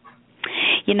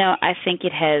 I think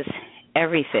it has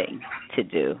everything to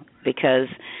do, because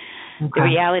the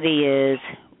reality is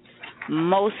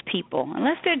most people,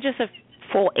 unless they're just a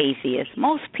full atheist,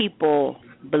 most people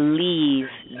believe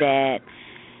that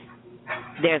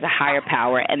there's a higher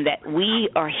power and that we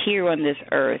are here on this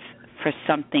earth for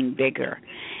something bigger.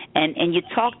 And you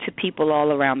talk to people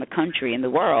all around the country and the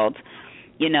world,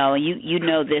 you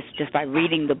know this just by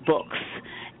reading the books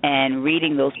and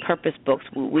reading those purpose books.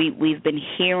 We've been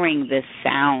hearing this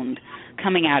sound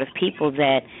coming out of people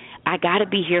that I got to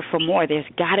be here for more. There's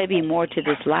got to be more to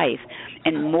this life.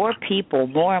 And more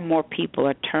and more people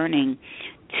are turning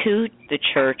to the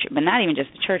church, but not even just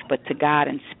the church, but to God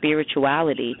and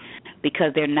spirituality,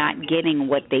 because they're not getting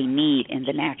what they need in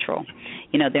the natural.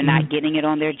 They're not getting it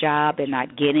on their job. They're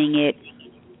not getting it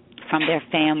from their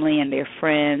family and their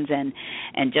friends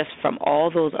and just from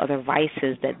all those other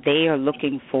vices that they are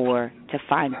looking for to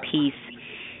find peace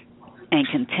and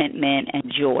contentment and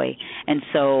joy. And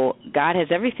so God has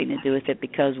everything to do with it,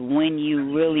 because when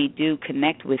you really do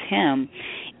connect with Him,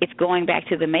 it's going back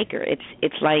to the Maker.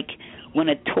 It's like when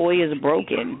a toy is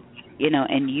broken,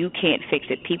 and you can't fix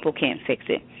it, people can't fix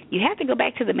it. You have to go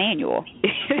back to the manual.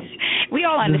 We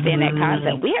all understand that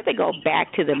concept. We have to go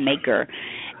back to the Maker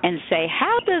and say,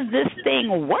 how does this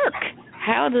thing work?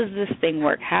 How does this thing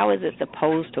work? How is it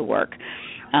supposed to work?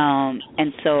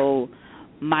 And so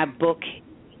my book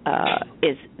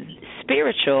is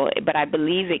spiritual, but I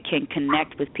believe it can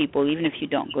connect with people even if you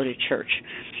don't go to church,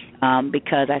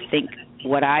 because I think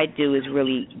what I do is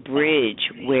really bridge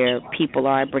where people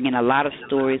are. I bring in a lot of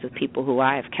stories of people who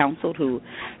I have counseled who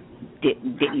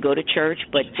didn't go to church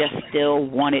but just still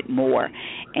wanted more.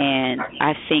 And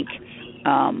I think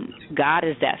God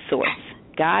is that source.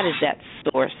 God is that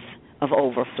source of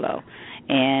overflow.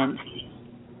 And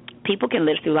people can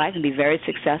live through life and be very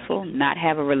successful, not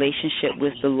have a relationship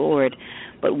with the Lord.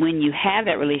 But when you have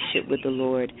that relationship with the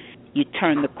Lord, you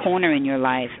turn the corner in your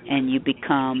life and you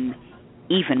become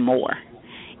even more.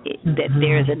 That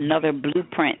there's another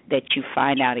blueprint that you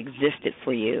find out existed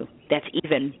for you that's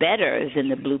even better than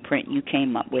the blueprint you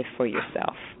came up with for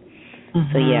yourself.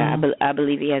 So, yeah, I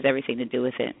believe He has everything to do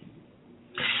with it.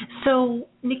 So,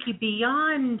 Niki,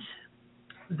 beyond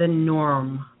the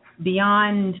norm,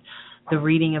 beyond the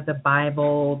reading of the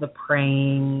Bible, the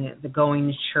praying, the going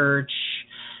to church,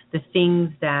 the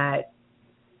things that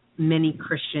many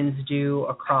Christians do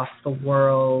across the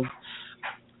world,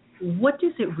 what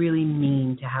does it really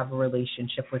mean to have a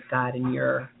relationship with God in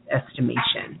your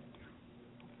estimation?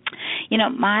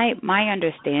 My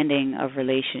understanding of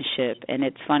relationship, and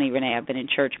it's funny, Renee, I've been in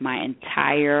church my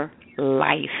entire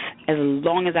life, as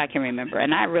long as I can remember,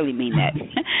 and I really mean that.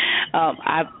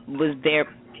 I was there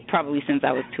probably since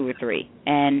I was 2 or 3.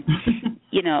 And,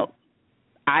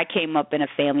 I came up in a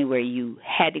family where you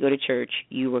had to go to church.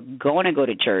 You were going to go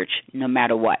to church no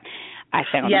matter what. I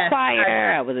sang on the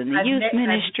choir. I was in the youth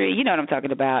ministry. You know what I'm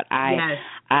talking about. I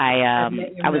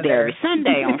was there every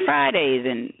Sunday on Fridays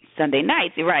and Sunday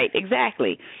nights. Right,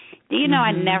 exactly. Do you know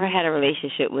I never had a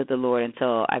relationship with the Lord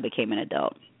until I became an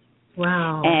adult.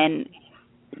 Wow. And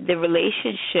the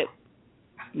relationship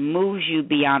moves you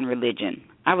beyond religion.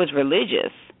 I was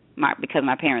religious because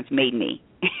my parents made me.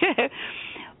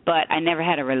 But I never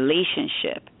had a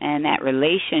relationship. And that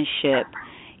relationship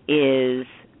is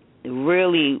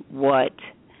really what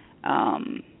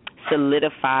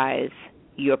solidifies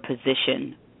your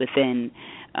position within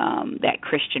that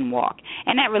Christian walk.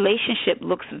 And that relationship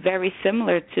looks very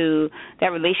similar to that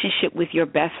relationship with your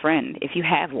best friend, if you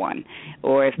have one,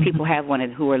 or if people have one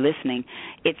who are listening.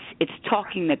 It's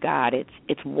talking to God.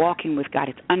 It's walking with God.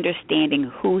 It's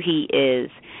understanding who He is,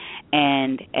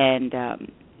 and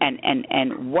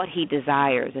what He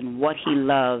desires and what He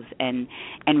loves, and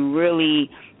really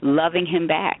loving Him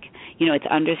back. It's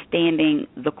understanding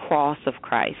the cross of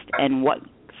Christ and what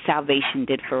salvation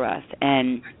did for us,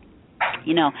 and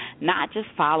not just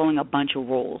following a bunch of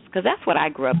rules, because that's what I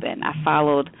grew up in. I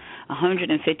followed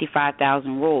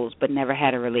 155,000 rules but never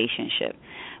had a relationship.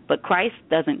 But Christ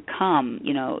doesn't come,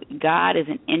 God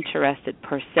isn't interested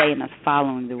per se in us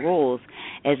following the rules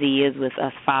as He is with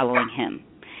us following Him.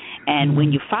 And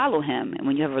when you follow Him and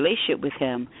when you have a relationship with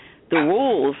Him, the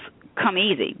rules come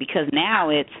easy, because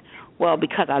now it's,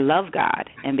 because I love God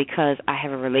and because I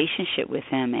have a relationship with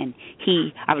Him, and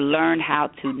I've learned how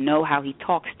to know how He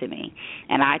talks to me,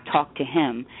 and I talk to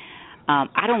Him.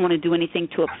 I don't want to do anything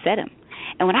to upset Him.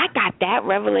 And when I got that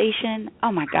revelation,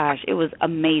 oh my gosh, it was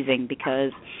amazing,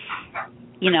 because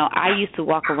I used to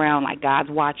walk around like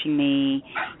God's watching me.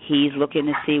 He's looking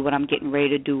to see what I'm getting ready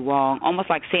to do wrong,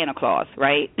 almost like Santa Claus,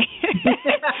 right?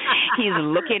 He's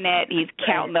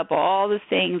counting up all the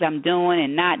things I'm doing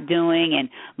and not doing and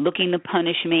looking to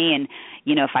punish me. And,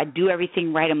 if I do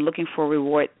everything right, I'm looking for a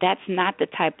reward. That's not the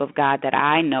type of God that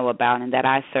I know about and that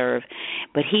I serve.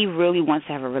 But He really wants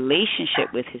to have a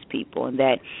relationship with His people, and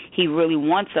that He really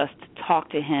wants us to talk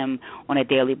to Him on a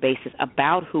daily basis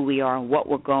about who we are and what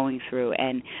we're going through,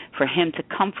 and for Him to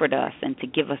comfort us and to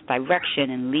give us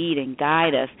direction and lead and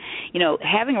guide us.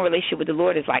 Having a relationship with the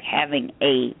Lord is like having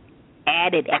a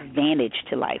added advantage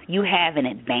to life. You have an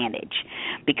advantage,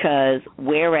 because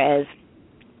whereas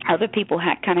other people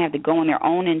kind of have to go on their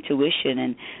own intuition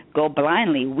and go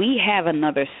blindly, we have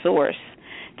another source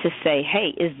to say,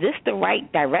 hey, is this the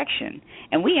right direction?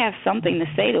 And we have something to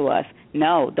say to us.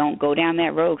 No, don't go down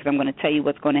that road, because I'm going to tell you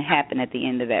what's going to happen at the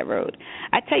end of that road.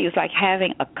 I tell you, it's like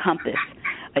having a compass,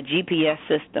 a GPS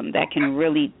system that can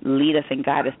really lead us and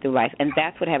guide us through life. And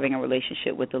that's what having a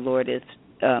relationship with the Lord is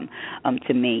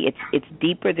to me. It's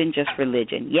deeper than just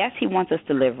religion. Yes, He wants us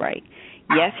to live right.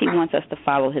 Yes, He wants us to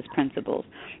follow His principles.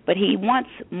 But He wants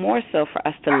more so for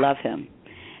us to love Him,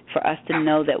 for us to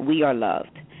know that we are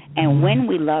loved. And when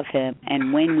we love Him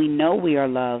and when we know we are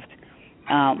loved,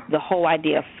 the whole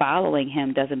idea of following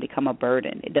Him doesn't become a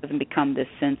burden. It doesn't become this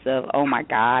sense of, oh, my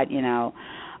God,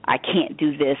 I can't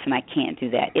do this and I can't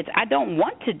do that. I don't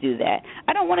want to do that.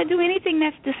 I don't want to do anything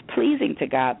that's displeasing to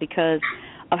God, because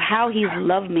of how He's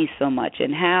loved me so much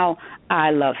and how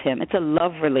I love Him. It's a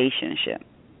love relationship.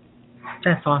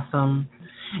 That's awesome.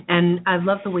 And I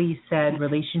love the way you said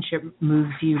relationship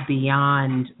moves you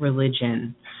beyond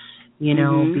religion,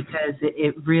 because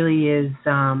it really is,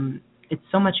 it's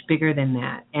so much bigger than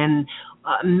that. And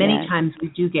many times we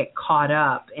do get caught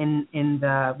up in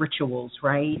the rituals,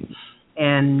 right?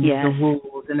 And the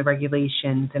rules and the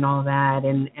regulations and all that.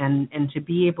 And to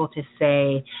be able to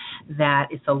say that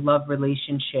it's a love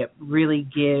relationship really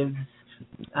gives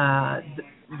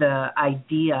the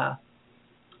idea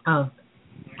of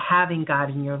having God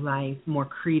in your life more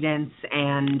credence,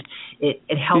 and it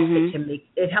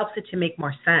helps it to make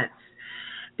more sense,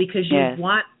 because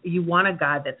you want a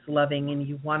God that's loving, and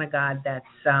you want a God that's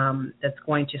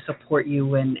going to support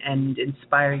you and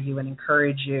inspire you and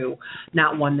encourage you,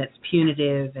 not one that's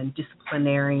punitive and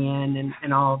disciplinarian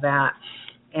and all of that.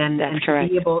 And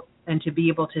to be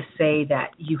able to say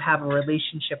that you have a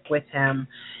relationship with Him,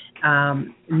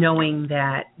 knowing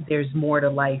that there's more to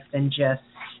life than just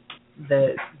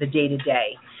the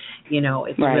day-to-day.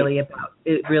 It's really about,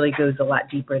 it really goes a lot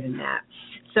deeper than that.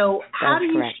 So how do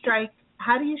you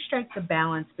strike the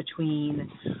balance between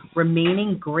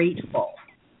remaining grateful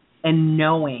and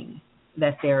knowing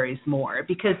that there is more?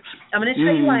 Because I'm going to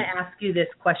tell you why I ask you this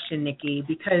question, Niki,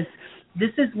 because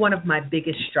this is one of my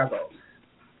biggest struggles.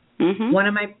 One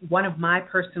of my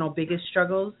personal biggest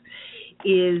struggles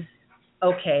is,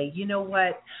 okay, you know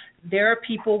what? There are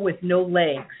people with no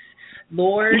legs.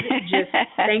 Lord, just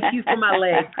thank you for my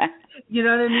legs. You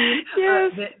know what I mean?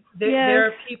 Yes. There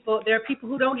are people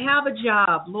who don't have a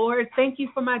job. Lord, thank you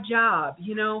for my job.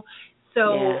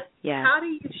 So how do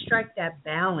you strike that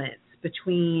balance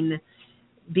between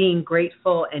being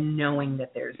grateful and knowing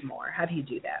that there's more? How do you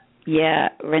do that?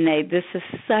 Yeah, Renee, this is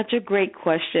such a great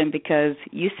question, because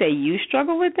you say you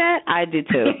struggle with that. I do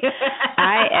too.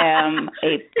 I am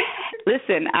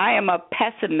a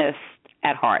pessimist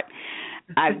at heart.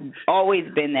 I've always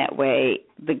been that way.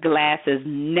 The glass is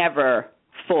never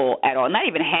full at all, not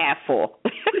even half full.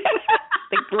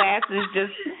 The glass is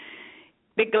just,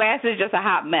 the glass is just a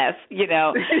hot mess,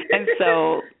 And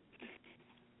so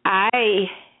I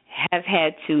have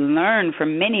had to learn for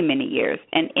many, many years,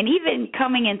 and even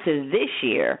coming into this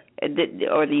year,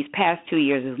 or these past 2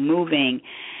 years of moving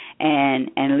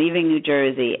and leaving New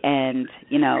Jersey and,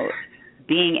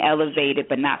 being elevated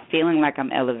but not feeling like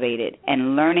I'm elevated,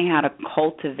 and learning how to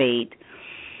cultivate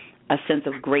a sense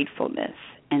of gratefulness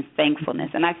and thankfulness.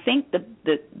 And I think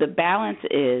the balance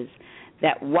is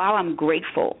that while I'm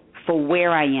grateful for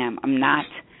where I am,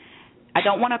 I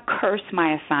don't want to curse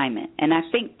my assignment. And I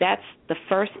think that's the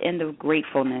first end of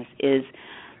gratefulness is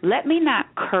let me not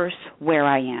curse where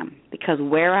I am, because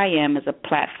where I am is a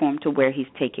platform to where he's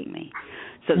taking me.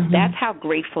 So that's how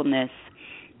gratefulness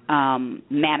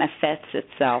manifests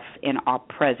itself in our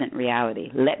present reality.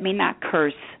 Let me not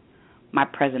curse my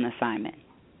present assignment.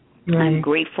 Right. I'm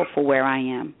grateful for where I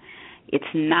am. It's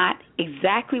not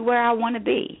exactly where I want to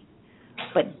be,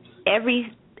 but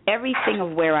everything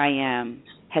of where I am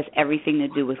has everything to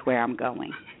do with where I'm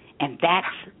going. And that's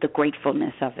the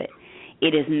gratefulness of it.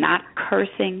 It is not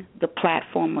cursing the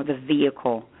platform or the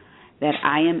vehicle that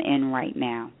I am in right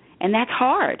now. And that's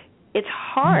hard. It's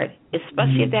hard,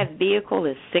 especially if that vehicle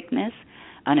is sickness,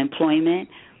 unemployment,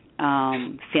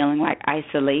 feeling like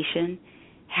isolation.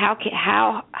 How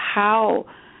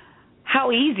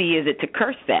easy is it to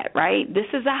curse that, right? This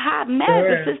is a hot mess.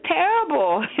 Sure. This is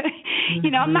terrible.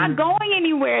 I'm not going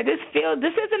anywhere. This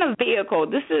isn't a vehicle.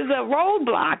 This is a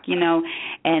roadblock,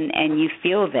 and you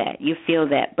feel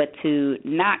that. But to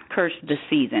not curse the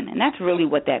season, and that's really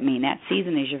what that means. That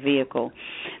season is your vehicle.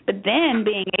 But then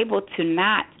being able to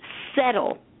not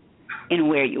settle in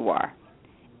where you are,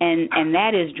 and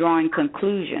that is drawing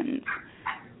conclusions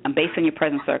based on your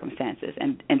present circumstances,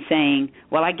 and saying,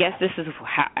 well, I guess this is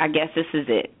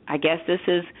it. I guess this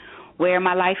is where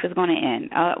my life is going to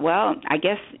end. Well, I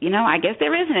guess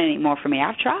there isn't any more for me.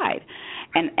 I've tried,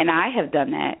 and I have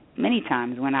done that many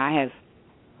times when I have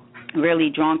really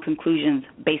drawn conclusions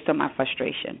based on my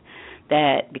frustration.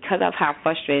 That because of how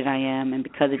frustrated I am, and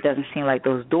because it doesn't seem like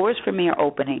those doors for me are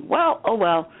opening. Well,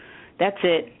 that's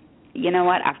it. You know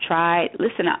what? I've tried.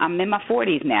 Listen, I'm in my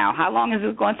 40s now. How long is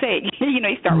this going to take? You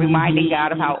start reminding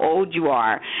God of how old you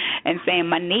are and saying,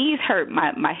 my knees hurt,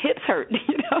 my hips hurt,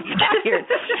 I'm tired.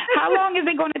 How long is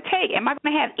it going to take? Am I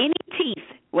going to have any teeth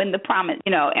when the promise,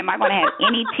 am I going to have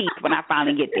any teeth when I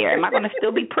finally get there? Am I going to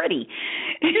still be pretty?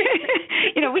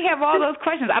 We have all those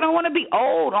questions. I don't want to be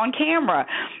old on camera.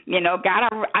 God,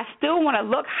 I still want to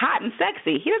look hot and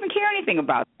sexy. He doesn't care anything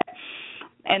about that.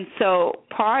 And so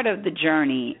part of the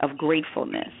journey of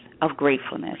gratefulness,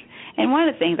 and one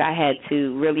of the things I had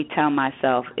to really tell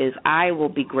myself is I will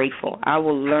be grateful. I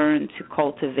will learn to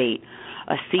cultivate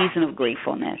a season of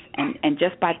gratefulness. And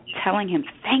just by telling him,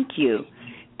 thank you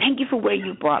for where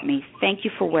you brought me, thank you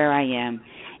for where I am.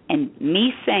 And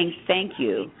me saying thank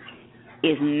you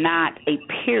is not a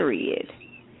period.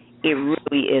 It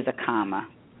really is a comma.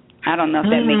 I don't know if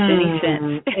that makes any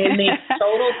sense. It makes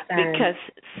total sense. Because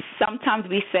sometimes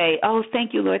we say, oh,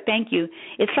 thank you, Lord, thank you.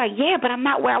 It's like, yeah, but I'm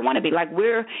not where I want to be. Like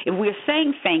if we're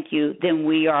saying thank you, then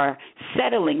we are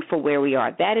settling for where we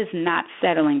are. That is not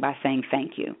settling by saying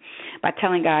thank you. By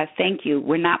telling God, thank you,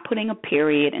 we're not putting a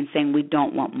period and saying we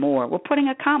don't want more. We're putting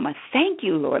a comma. Thank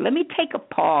you, Lord. Let me take a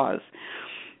pause,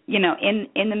 in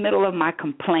the middle of my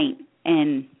complaint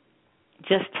and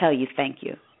just tell you thank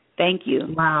you. Thank you.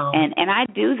 Wow. And I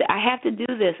have to do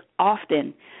this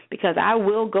often because I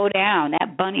will go down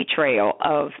that bunny trail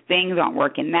of things aren't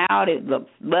working out. It looks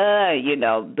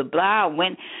the blah.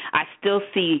 When I still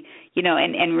see,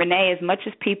 and Renai, as much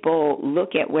as people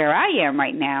look at where I am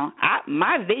right now,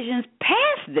 my vision's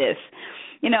past this,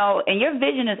 and your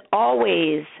vision is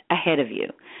always ahead of you.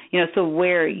 So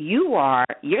where you are,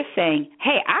 you're saying,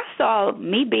 hey, I saw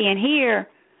me being here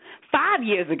 5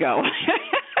 years ago.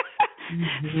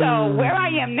 So where I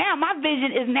am now, my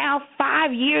vision is now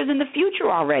 5 years in the future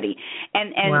already.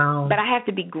 And wow. But I have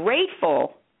to be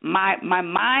grateful. My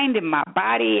mind and my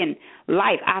body and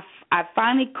life, I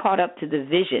finally caught up to the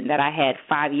vision that I had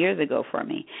 5 years ago for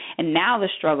me. And now the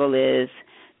struggle is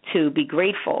to be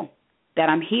grateful that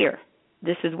I'm here.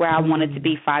 This is where I wanted to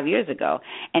be 5 years ago.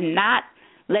 And not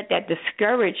let that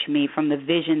discourage me from the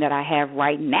vision that I have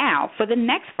right now for the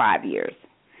next 5 years.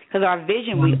 Because our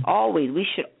vision, we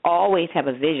should always have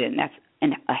a vision that's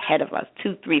ahead of us,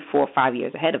 2, 3, 4, 5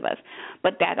 years ahead of us.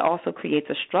 But that also creates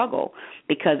a struggle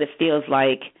because it feels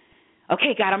like,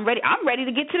 okay, God, I'm ready. I'm ready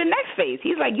to get to the next phase.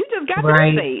 He's like, you just got to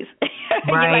this phase.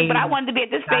 You're like, but I wanted to be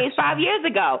at this phase 5 years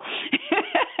ago.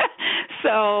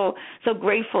 So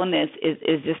gratefulness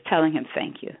is just telling him,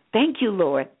 thank you. Thank you,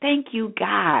 Lord. Thank you,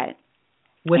 God.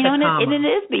 With a comma. And it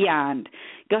is beyond.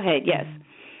 Go ahead, yes.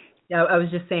 I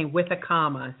was just saying with a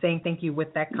comma, saying thank you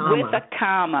with that comma. With a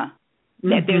comma.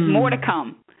 That there's more to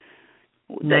come.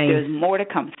 Nice. That there's more to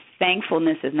come.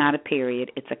 Thankfulness is not a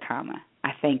period, it's a comma. I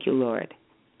thank you, Lord.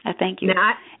 I thank you.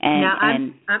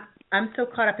 I'm so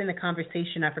caught up in the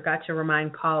conversation, I forgot to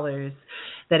remind callers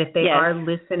that if they yes. are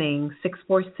listening,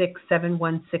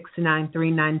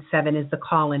 646-716-9397 is the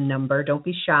call-in number. Don't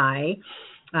be shy.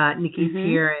 Niki's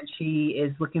here, and she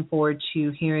is looking forward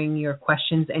to hearing your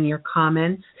questions and your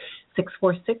comments.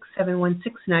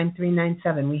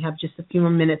 646-716-9397. We have just a few more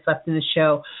minutes left in the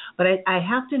show. But I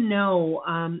have to know,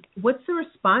 what's the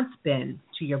response been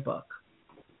to your book?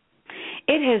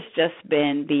 It has just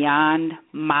been beyond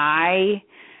my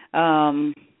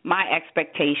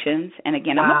expectations. And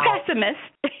again, I'm a pessimist.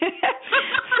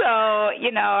 So,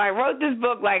 I wrote this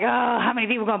book like, how many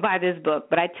people are going to buy this book?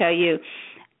 But I tell you,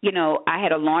 I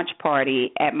had a launch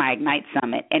party at my Ignite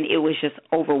Summit, and it was just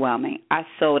overwhelming. I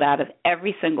sold out of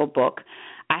every single book.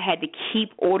 I had to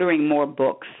keep ordering more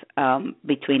books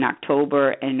between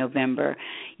October and November,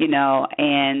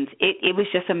 and it was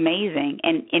just amazing.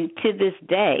 And to this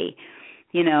day,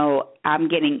 I'm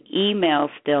getting emails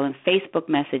still and Facebook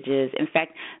messages. In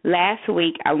fact, last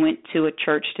week I went to a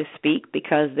church to speak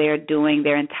because they're doing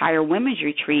their entire women's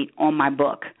retreat on my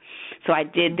book. So I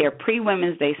did their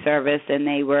pre-Women's Day service, and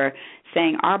they were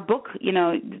saying, our book,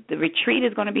 the retreat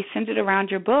is going to be centered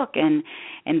around your book. And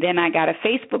then I got a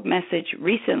Facebook message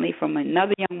recently from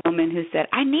another young woman who said,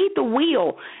 I need the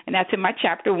wheel. And that's in my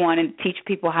chapter 1, and teach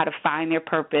people how to find their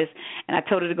purpose. And I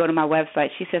told her to go to my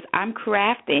website. She says, I'm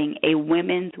crafting a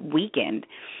women's weekend,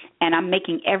 and I'm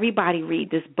making everybody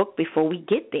read this book before we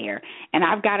get there. And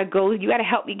I've got to go. You got to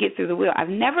help me get through the wheel. I've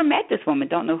never met this woman.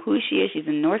 Don't know who she is. She's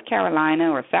in North Carolina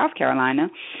or South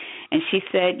Carolina. And she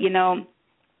said,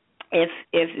 if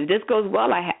this goes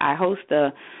well, I host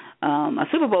a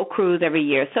Super Bowl cruise every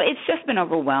year. So it's just been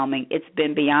overwhelming. It's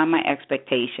been beyond my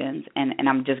expectations, and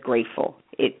I'm just grateful.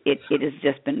 It has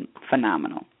just been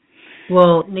phenomenal.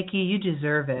 Well, Niki, you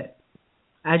deserve it.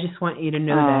 I just want you to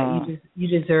know that you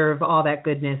deserve all that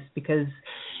goodness, because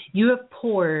you have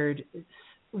poured,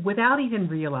 without even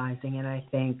realizing it, I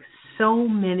think, so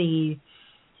many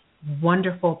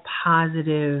wonderful,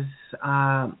 positive,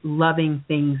 loving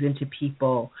things into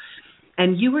people.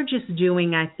 And you were just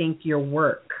doing, I think, your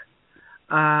work,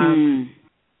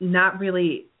 not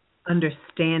really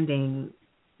understanding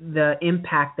the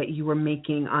impact that you were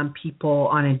making on people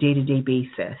on a day-to-day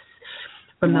basis.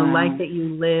 From the life that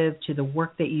you live, to the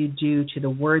work that you do, to the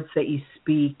words that you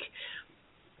speak.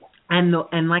 And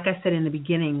like I said in the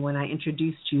beginning when I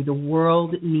introduced you, the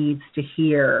world needs to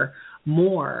hear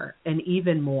more and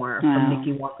even more from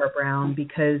Niki Walker-Brown,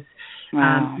 because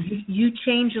you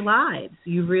change lives.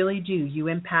 You really do. You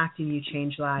impact and you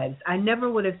change lives. I never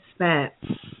would have spent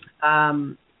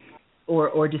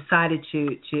or decided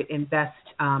to invest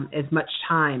as much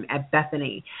time at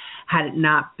Bethany had it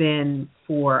not been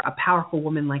for a powerful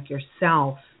woman like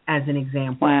yourself as an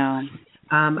example. Wow.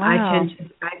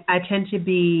 I tend to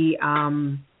be,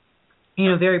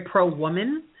 very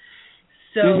pro-woman.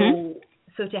 So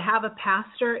to have a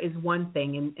pastor is one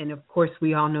thing, and of course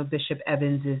we all know Bishop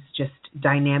Evans is just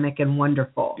dynamic and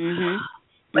wonderful.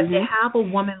 But to have a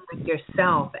woman like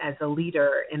yourself as a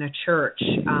leader in a church,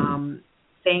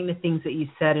 saying the things that you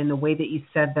said in the way that you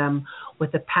said them,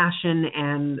 with the passion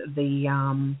and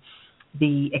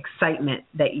the excitement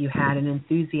that you had and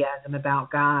enthusiasm about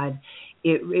God,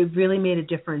 it really made a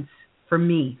difference for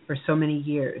me for so many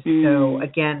years. So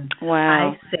again,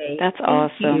 I say that's thank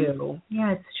awesome. you.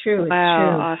 Yeah, it's true.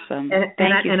 Wow, it's true. Awesome.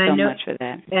 Thank you so much for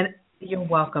that. And you're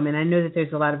welcome. And I know that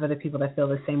there's a lot of other people that feel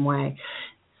the same way.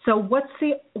 So what's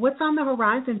on the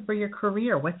horizon for your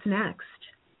career? What's next?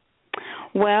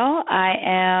 Well, I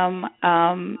am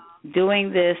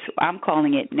doing this, I'm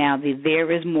calling it now the There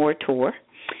Is More Tour.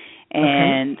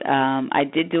 And I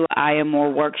did do an I Am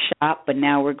More workshop, but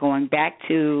now we're going back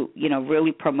to,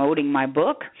 really promoting my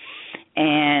book.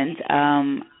 And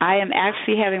I am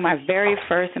actually having my very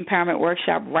first empowerment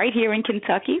workshop right here in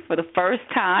Kentucky for the first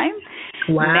time.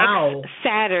 Wow. Next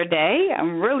Saturday.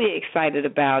 I'm really excited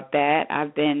about that.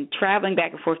 I've been traveling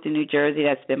back and forth to New Jersey.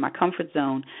 That's been my comfort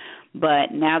zone.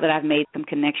 But now that I've made some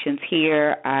connections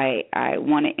here, I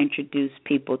want to introduce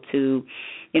people to,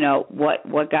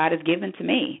 what God has given to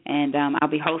me. And I'll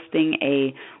be hosting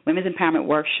a women's empowerment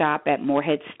workshop at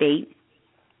Morehead State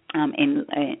in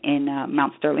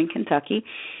Mount Sterling, Kentucky,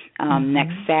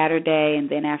 next Saturday. And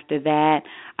then after that,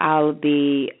 I'll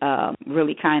be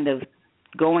really kind of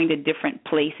going to different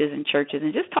places and churches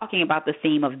and just talking about the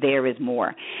theme of there is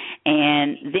more.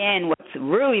 And then what's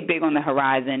really big on the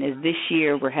horizon is this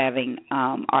year we're having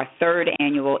our third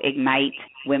annual Ignite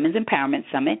Women's Empowerment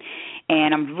Summit,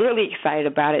 and I'm really excited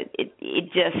about it. It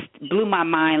just blew my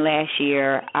mind last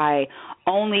year. I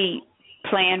only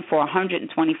planned for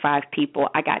 125 people.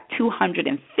 I got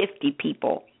 250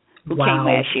 people who came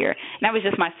last year. And that was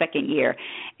just my second year.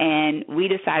 And we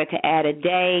decided to add a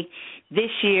day.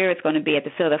 This year it's going to be at the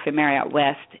Philadelphia Marriott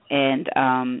West, and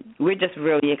we're just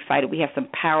really excited. We have some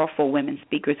powerful women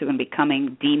speakers who are going to be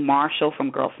coming, Dean Marshall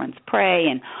from Girlfriends Pray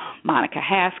and Monica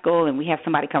Haskell, and we have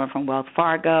somebody coming from Wells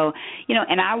Fargo.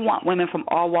 And I want women from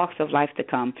all walks of life to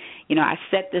come. I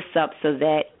set this up so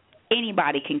that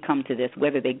anybody can come to this,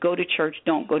 whether they go to church,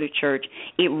 don't go to church.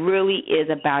 It really is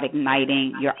about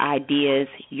igniting your ideas,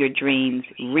 your dreams,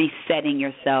 resetting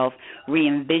yourself,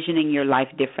 re-envisioning your life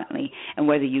differently. And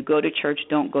whether you go to church,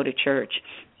 don't go to church,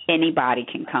 anybody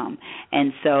can come.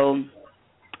 And so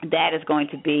that is going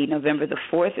to be November the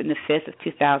 4th and the 5th of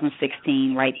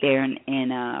 2016 right there in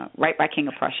right by King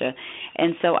of Prussia.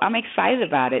 And so I'm excited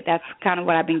about it. That's kind of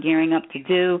what I've been gearing up to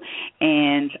do.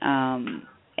 And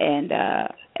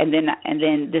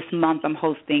then this month I'm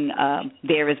hosting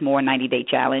There Is More 90-Day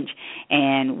Challenge,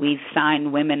 and we've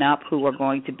signed women up who are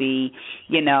going to be,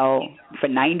 for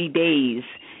 90 days,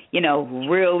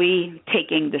 really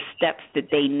taking the steps that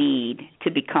they need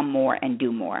to become more and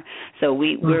do more. So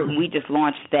we just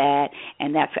launched that,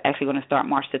 and that's actually going to start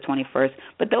March the 21st.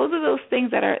 But those are those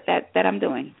things that I'm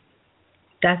doing.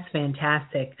 That's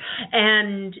fantastic.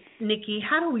 And Niki,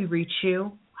 how do we reach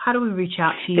you? How do we reach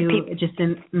out to you? Just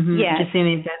in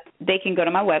event? They can go to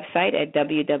my website at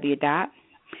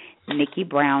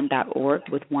www.nikibrown.org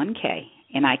with one K,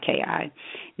 Niki,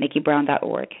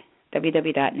 nikibrown.org,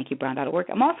 www.nikibrown.org.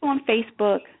 I'm also on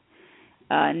Facebook,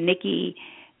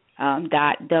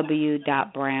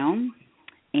 Niki.w.brown,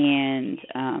 and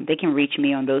they can reach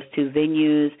me on those two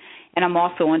venues. And I'm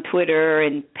also on Twitter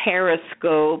and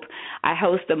Periscope. I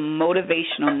host a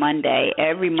Motivational Monday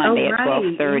every Monday at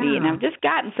 12:30, and I've just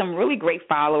gotten some really great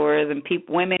followers and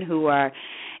women who are.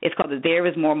 It's called the There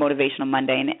Is More Motivational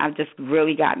Monday, and I've just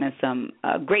really gotten some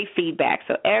great feedback.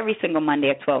 So every single Monday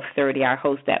at 12:30, I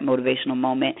host that motivational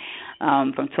moment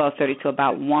from 12:30 to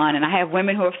about 1. And I have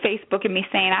women who are Facebooking me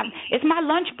saying, "It's my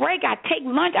lunch break. I take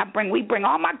lunch. We bring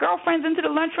all my girlfriends into the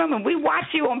lunchroom, and we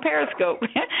watch you on Periscope."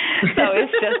 So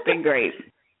it's just been great.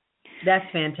 That's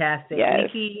fantastic. Yes.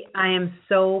 Niki, I am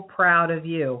so proud of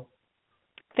you.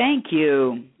 Thank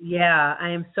you. Yeah, I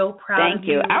am so proud of you. Thank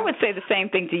you. I would say the same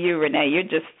thing to you, Renai. You're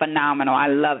just phenomenal. I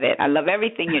love it. I love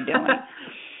everything you're doing.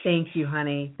 Thank you,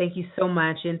 honey. Thank you so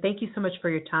much. And thank you so much for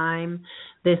your time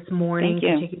this morning,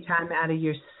 for taking time out of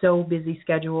your so busy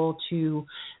schedule to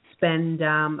spend,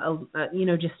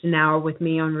 just an hour with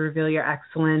me on Reveal Your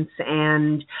Excellence.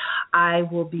 And I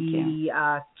will be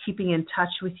keeping in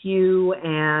touch with you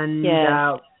and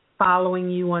following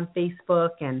you on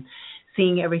Facebook and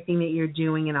seeing everything that you're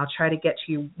doing, and I'll try to get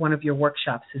to one of your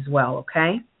workshops as well,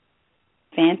 okay?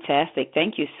 Fantastic.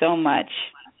 Thank you so much.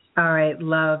 All right,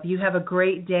 love. You have a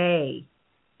great day.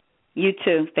 You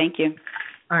too. Thank you.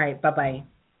 All right, bye-bye.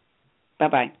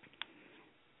 Bye-bye.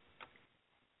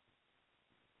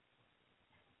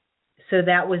 So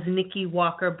that was Niki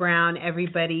Walker Brown,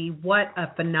 everybody. What a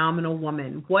phenomenal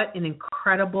woman. What an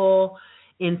incredible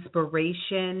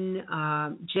inspiration,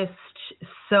 just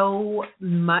so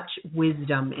much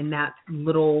wisdom in that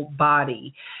little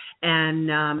body.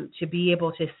 And to be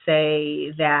able to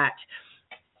say that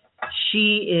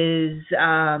she is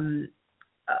a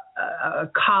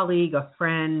colleague, a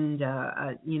friend,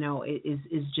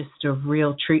 is just a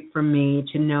real treat for me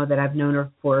to know that I've known her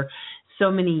for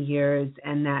so many years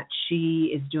and that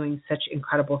she is doing such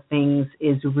incredible things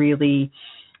is really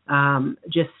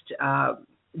just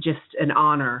an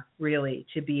honor, really,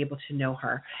 to be able to know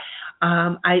her.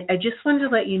 I just wanted to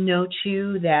let you know,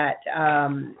 too, that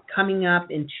coming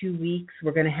up in 2 weeks,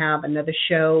 we're going to have another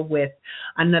show with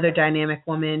another dynamic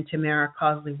woman, Tamara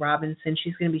Cosley Robinson.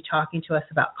 She's going to be talking to us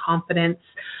about confidence.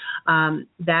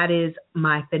 That is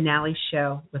my finale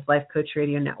show with Life Coach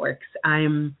Radio Networks.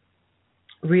 I'm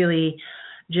really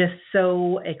just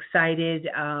so excited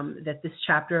that this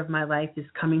chapter of my life is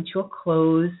coming to a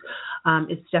close.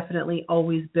 It's definitely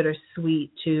always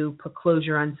bittersweet to put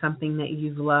closure on something that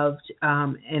you've loved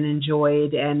and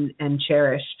enjoyed and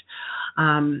cherished.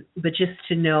 But just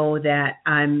to know that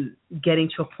I'm getting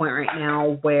to a point right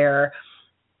now where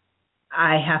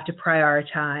I have to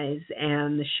prioritize,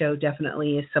 and the show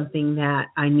definitely is something that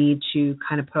I need to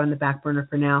kind of put on the back burner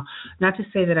for now. Not to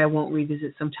say that I won't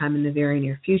revisit sometime in the very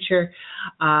near future,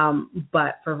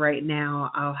 but for right now,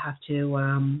 I'll have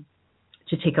to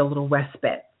take a little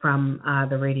respite from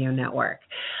the radio network.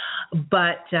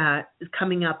 But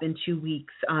coming up in 2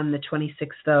 weeks on the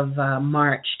 26th of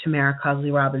March, Tamara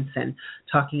Cosley Robinson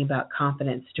talking about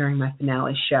confidence during my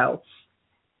finale show.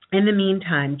 In the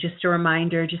meantime, just a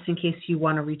reminder, just in case you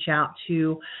want to reach out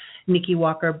to Niki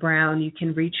Walker Brown, you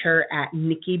can reach her at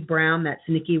Niki Brown. That's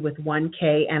Niki with 1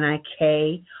 K,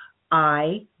 Niki,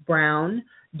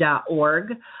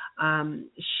 Brown.org.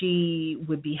 She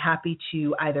would be happy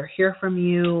to either hear from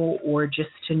you or just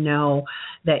to know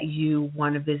that you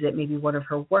want to visit maybe one of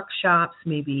her workshops,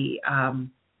 maybe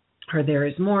her There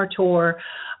Is More tour,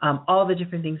 all the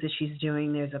different things that she's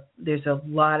doing. There's a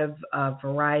lot of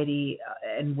variety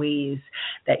and ways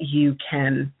that you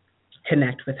can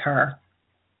connect with her.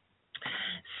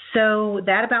 So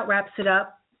that about wraps it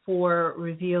up for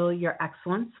Reveal Your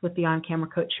Excellence with the on-camera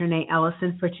coach Renai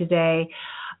Ellison for today.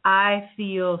 I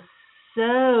feel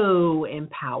so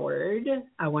empowered.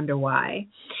 I wonder why.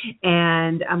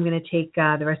 And I'm going to take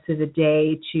the rest of the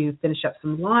day to finish up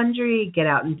some laundry, get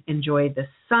out and enjoy the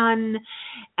sun,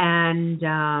 and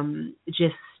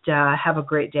just have a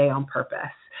great day on purpose.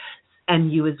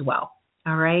 And you as well.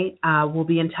 All right? We'll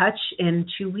be in touch in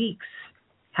 2 weeks.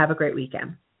 Have a great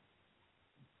weekend.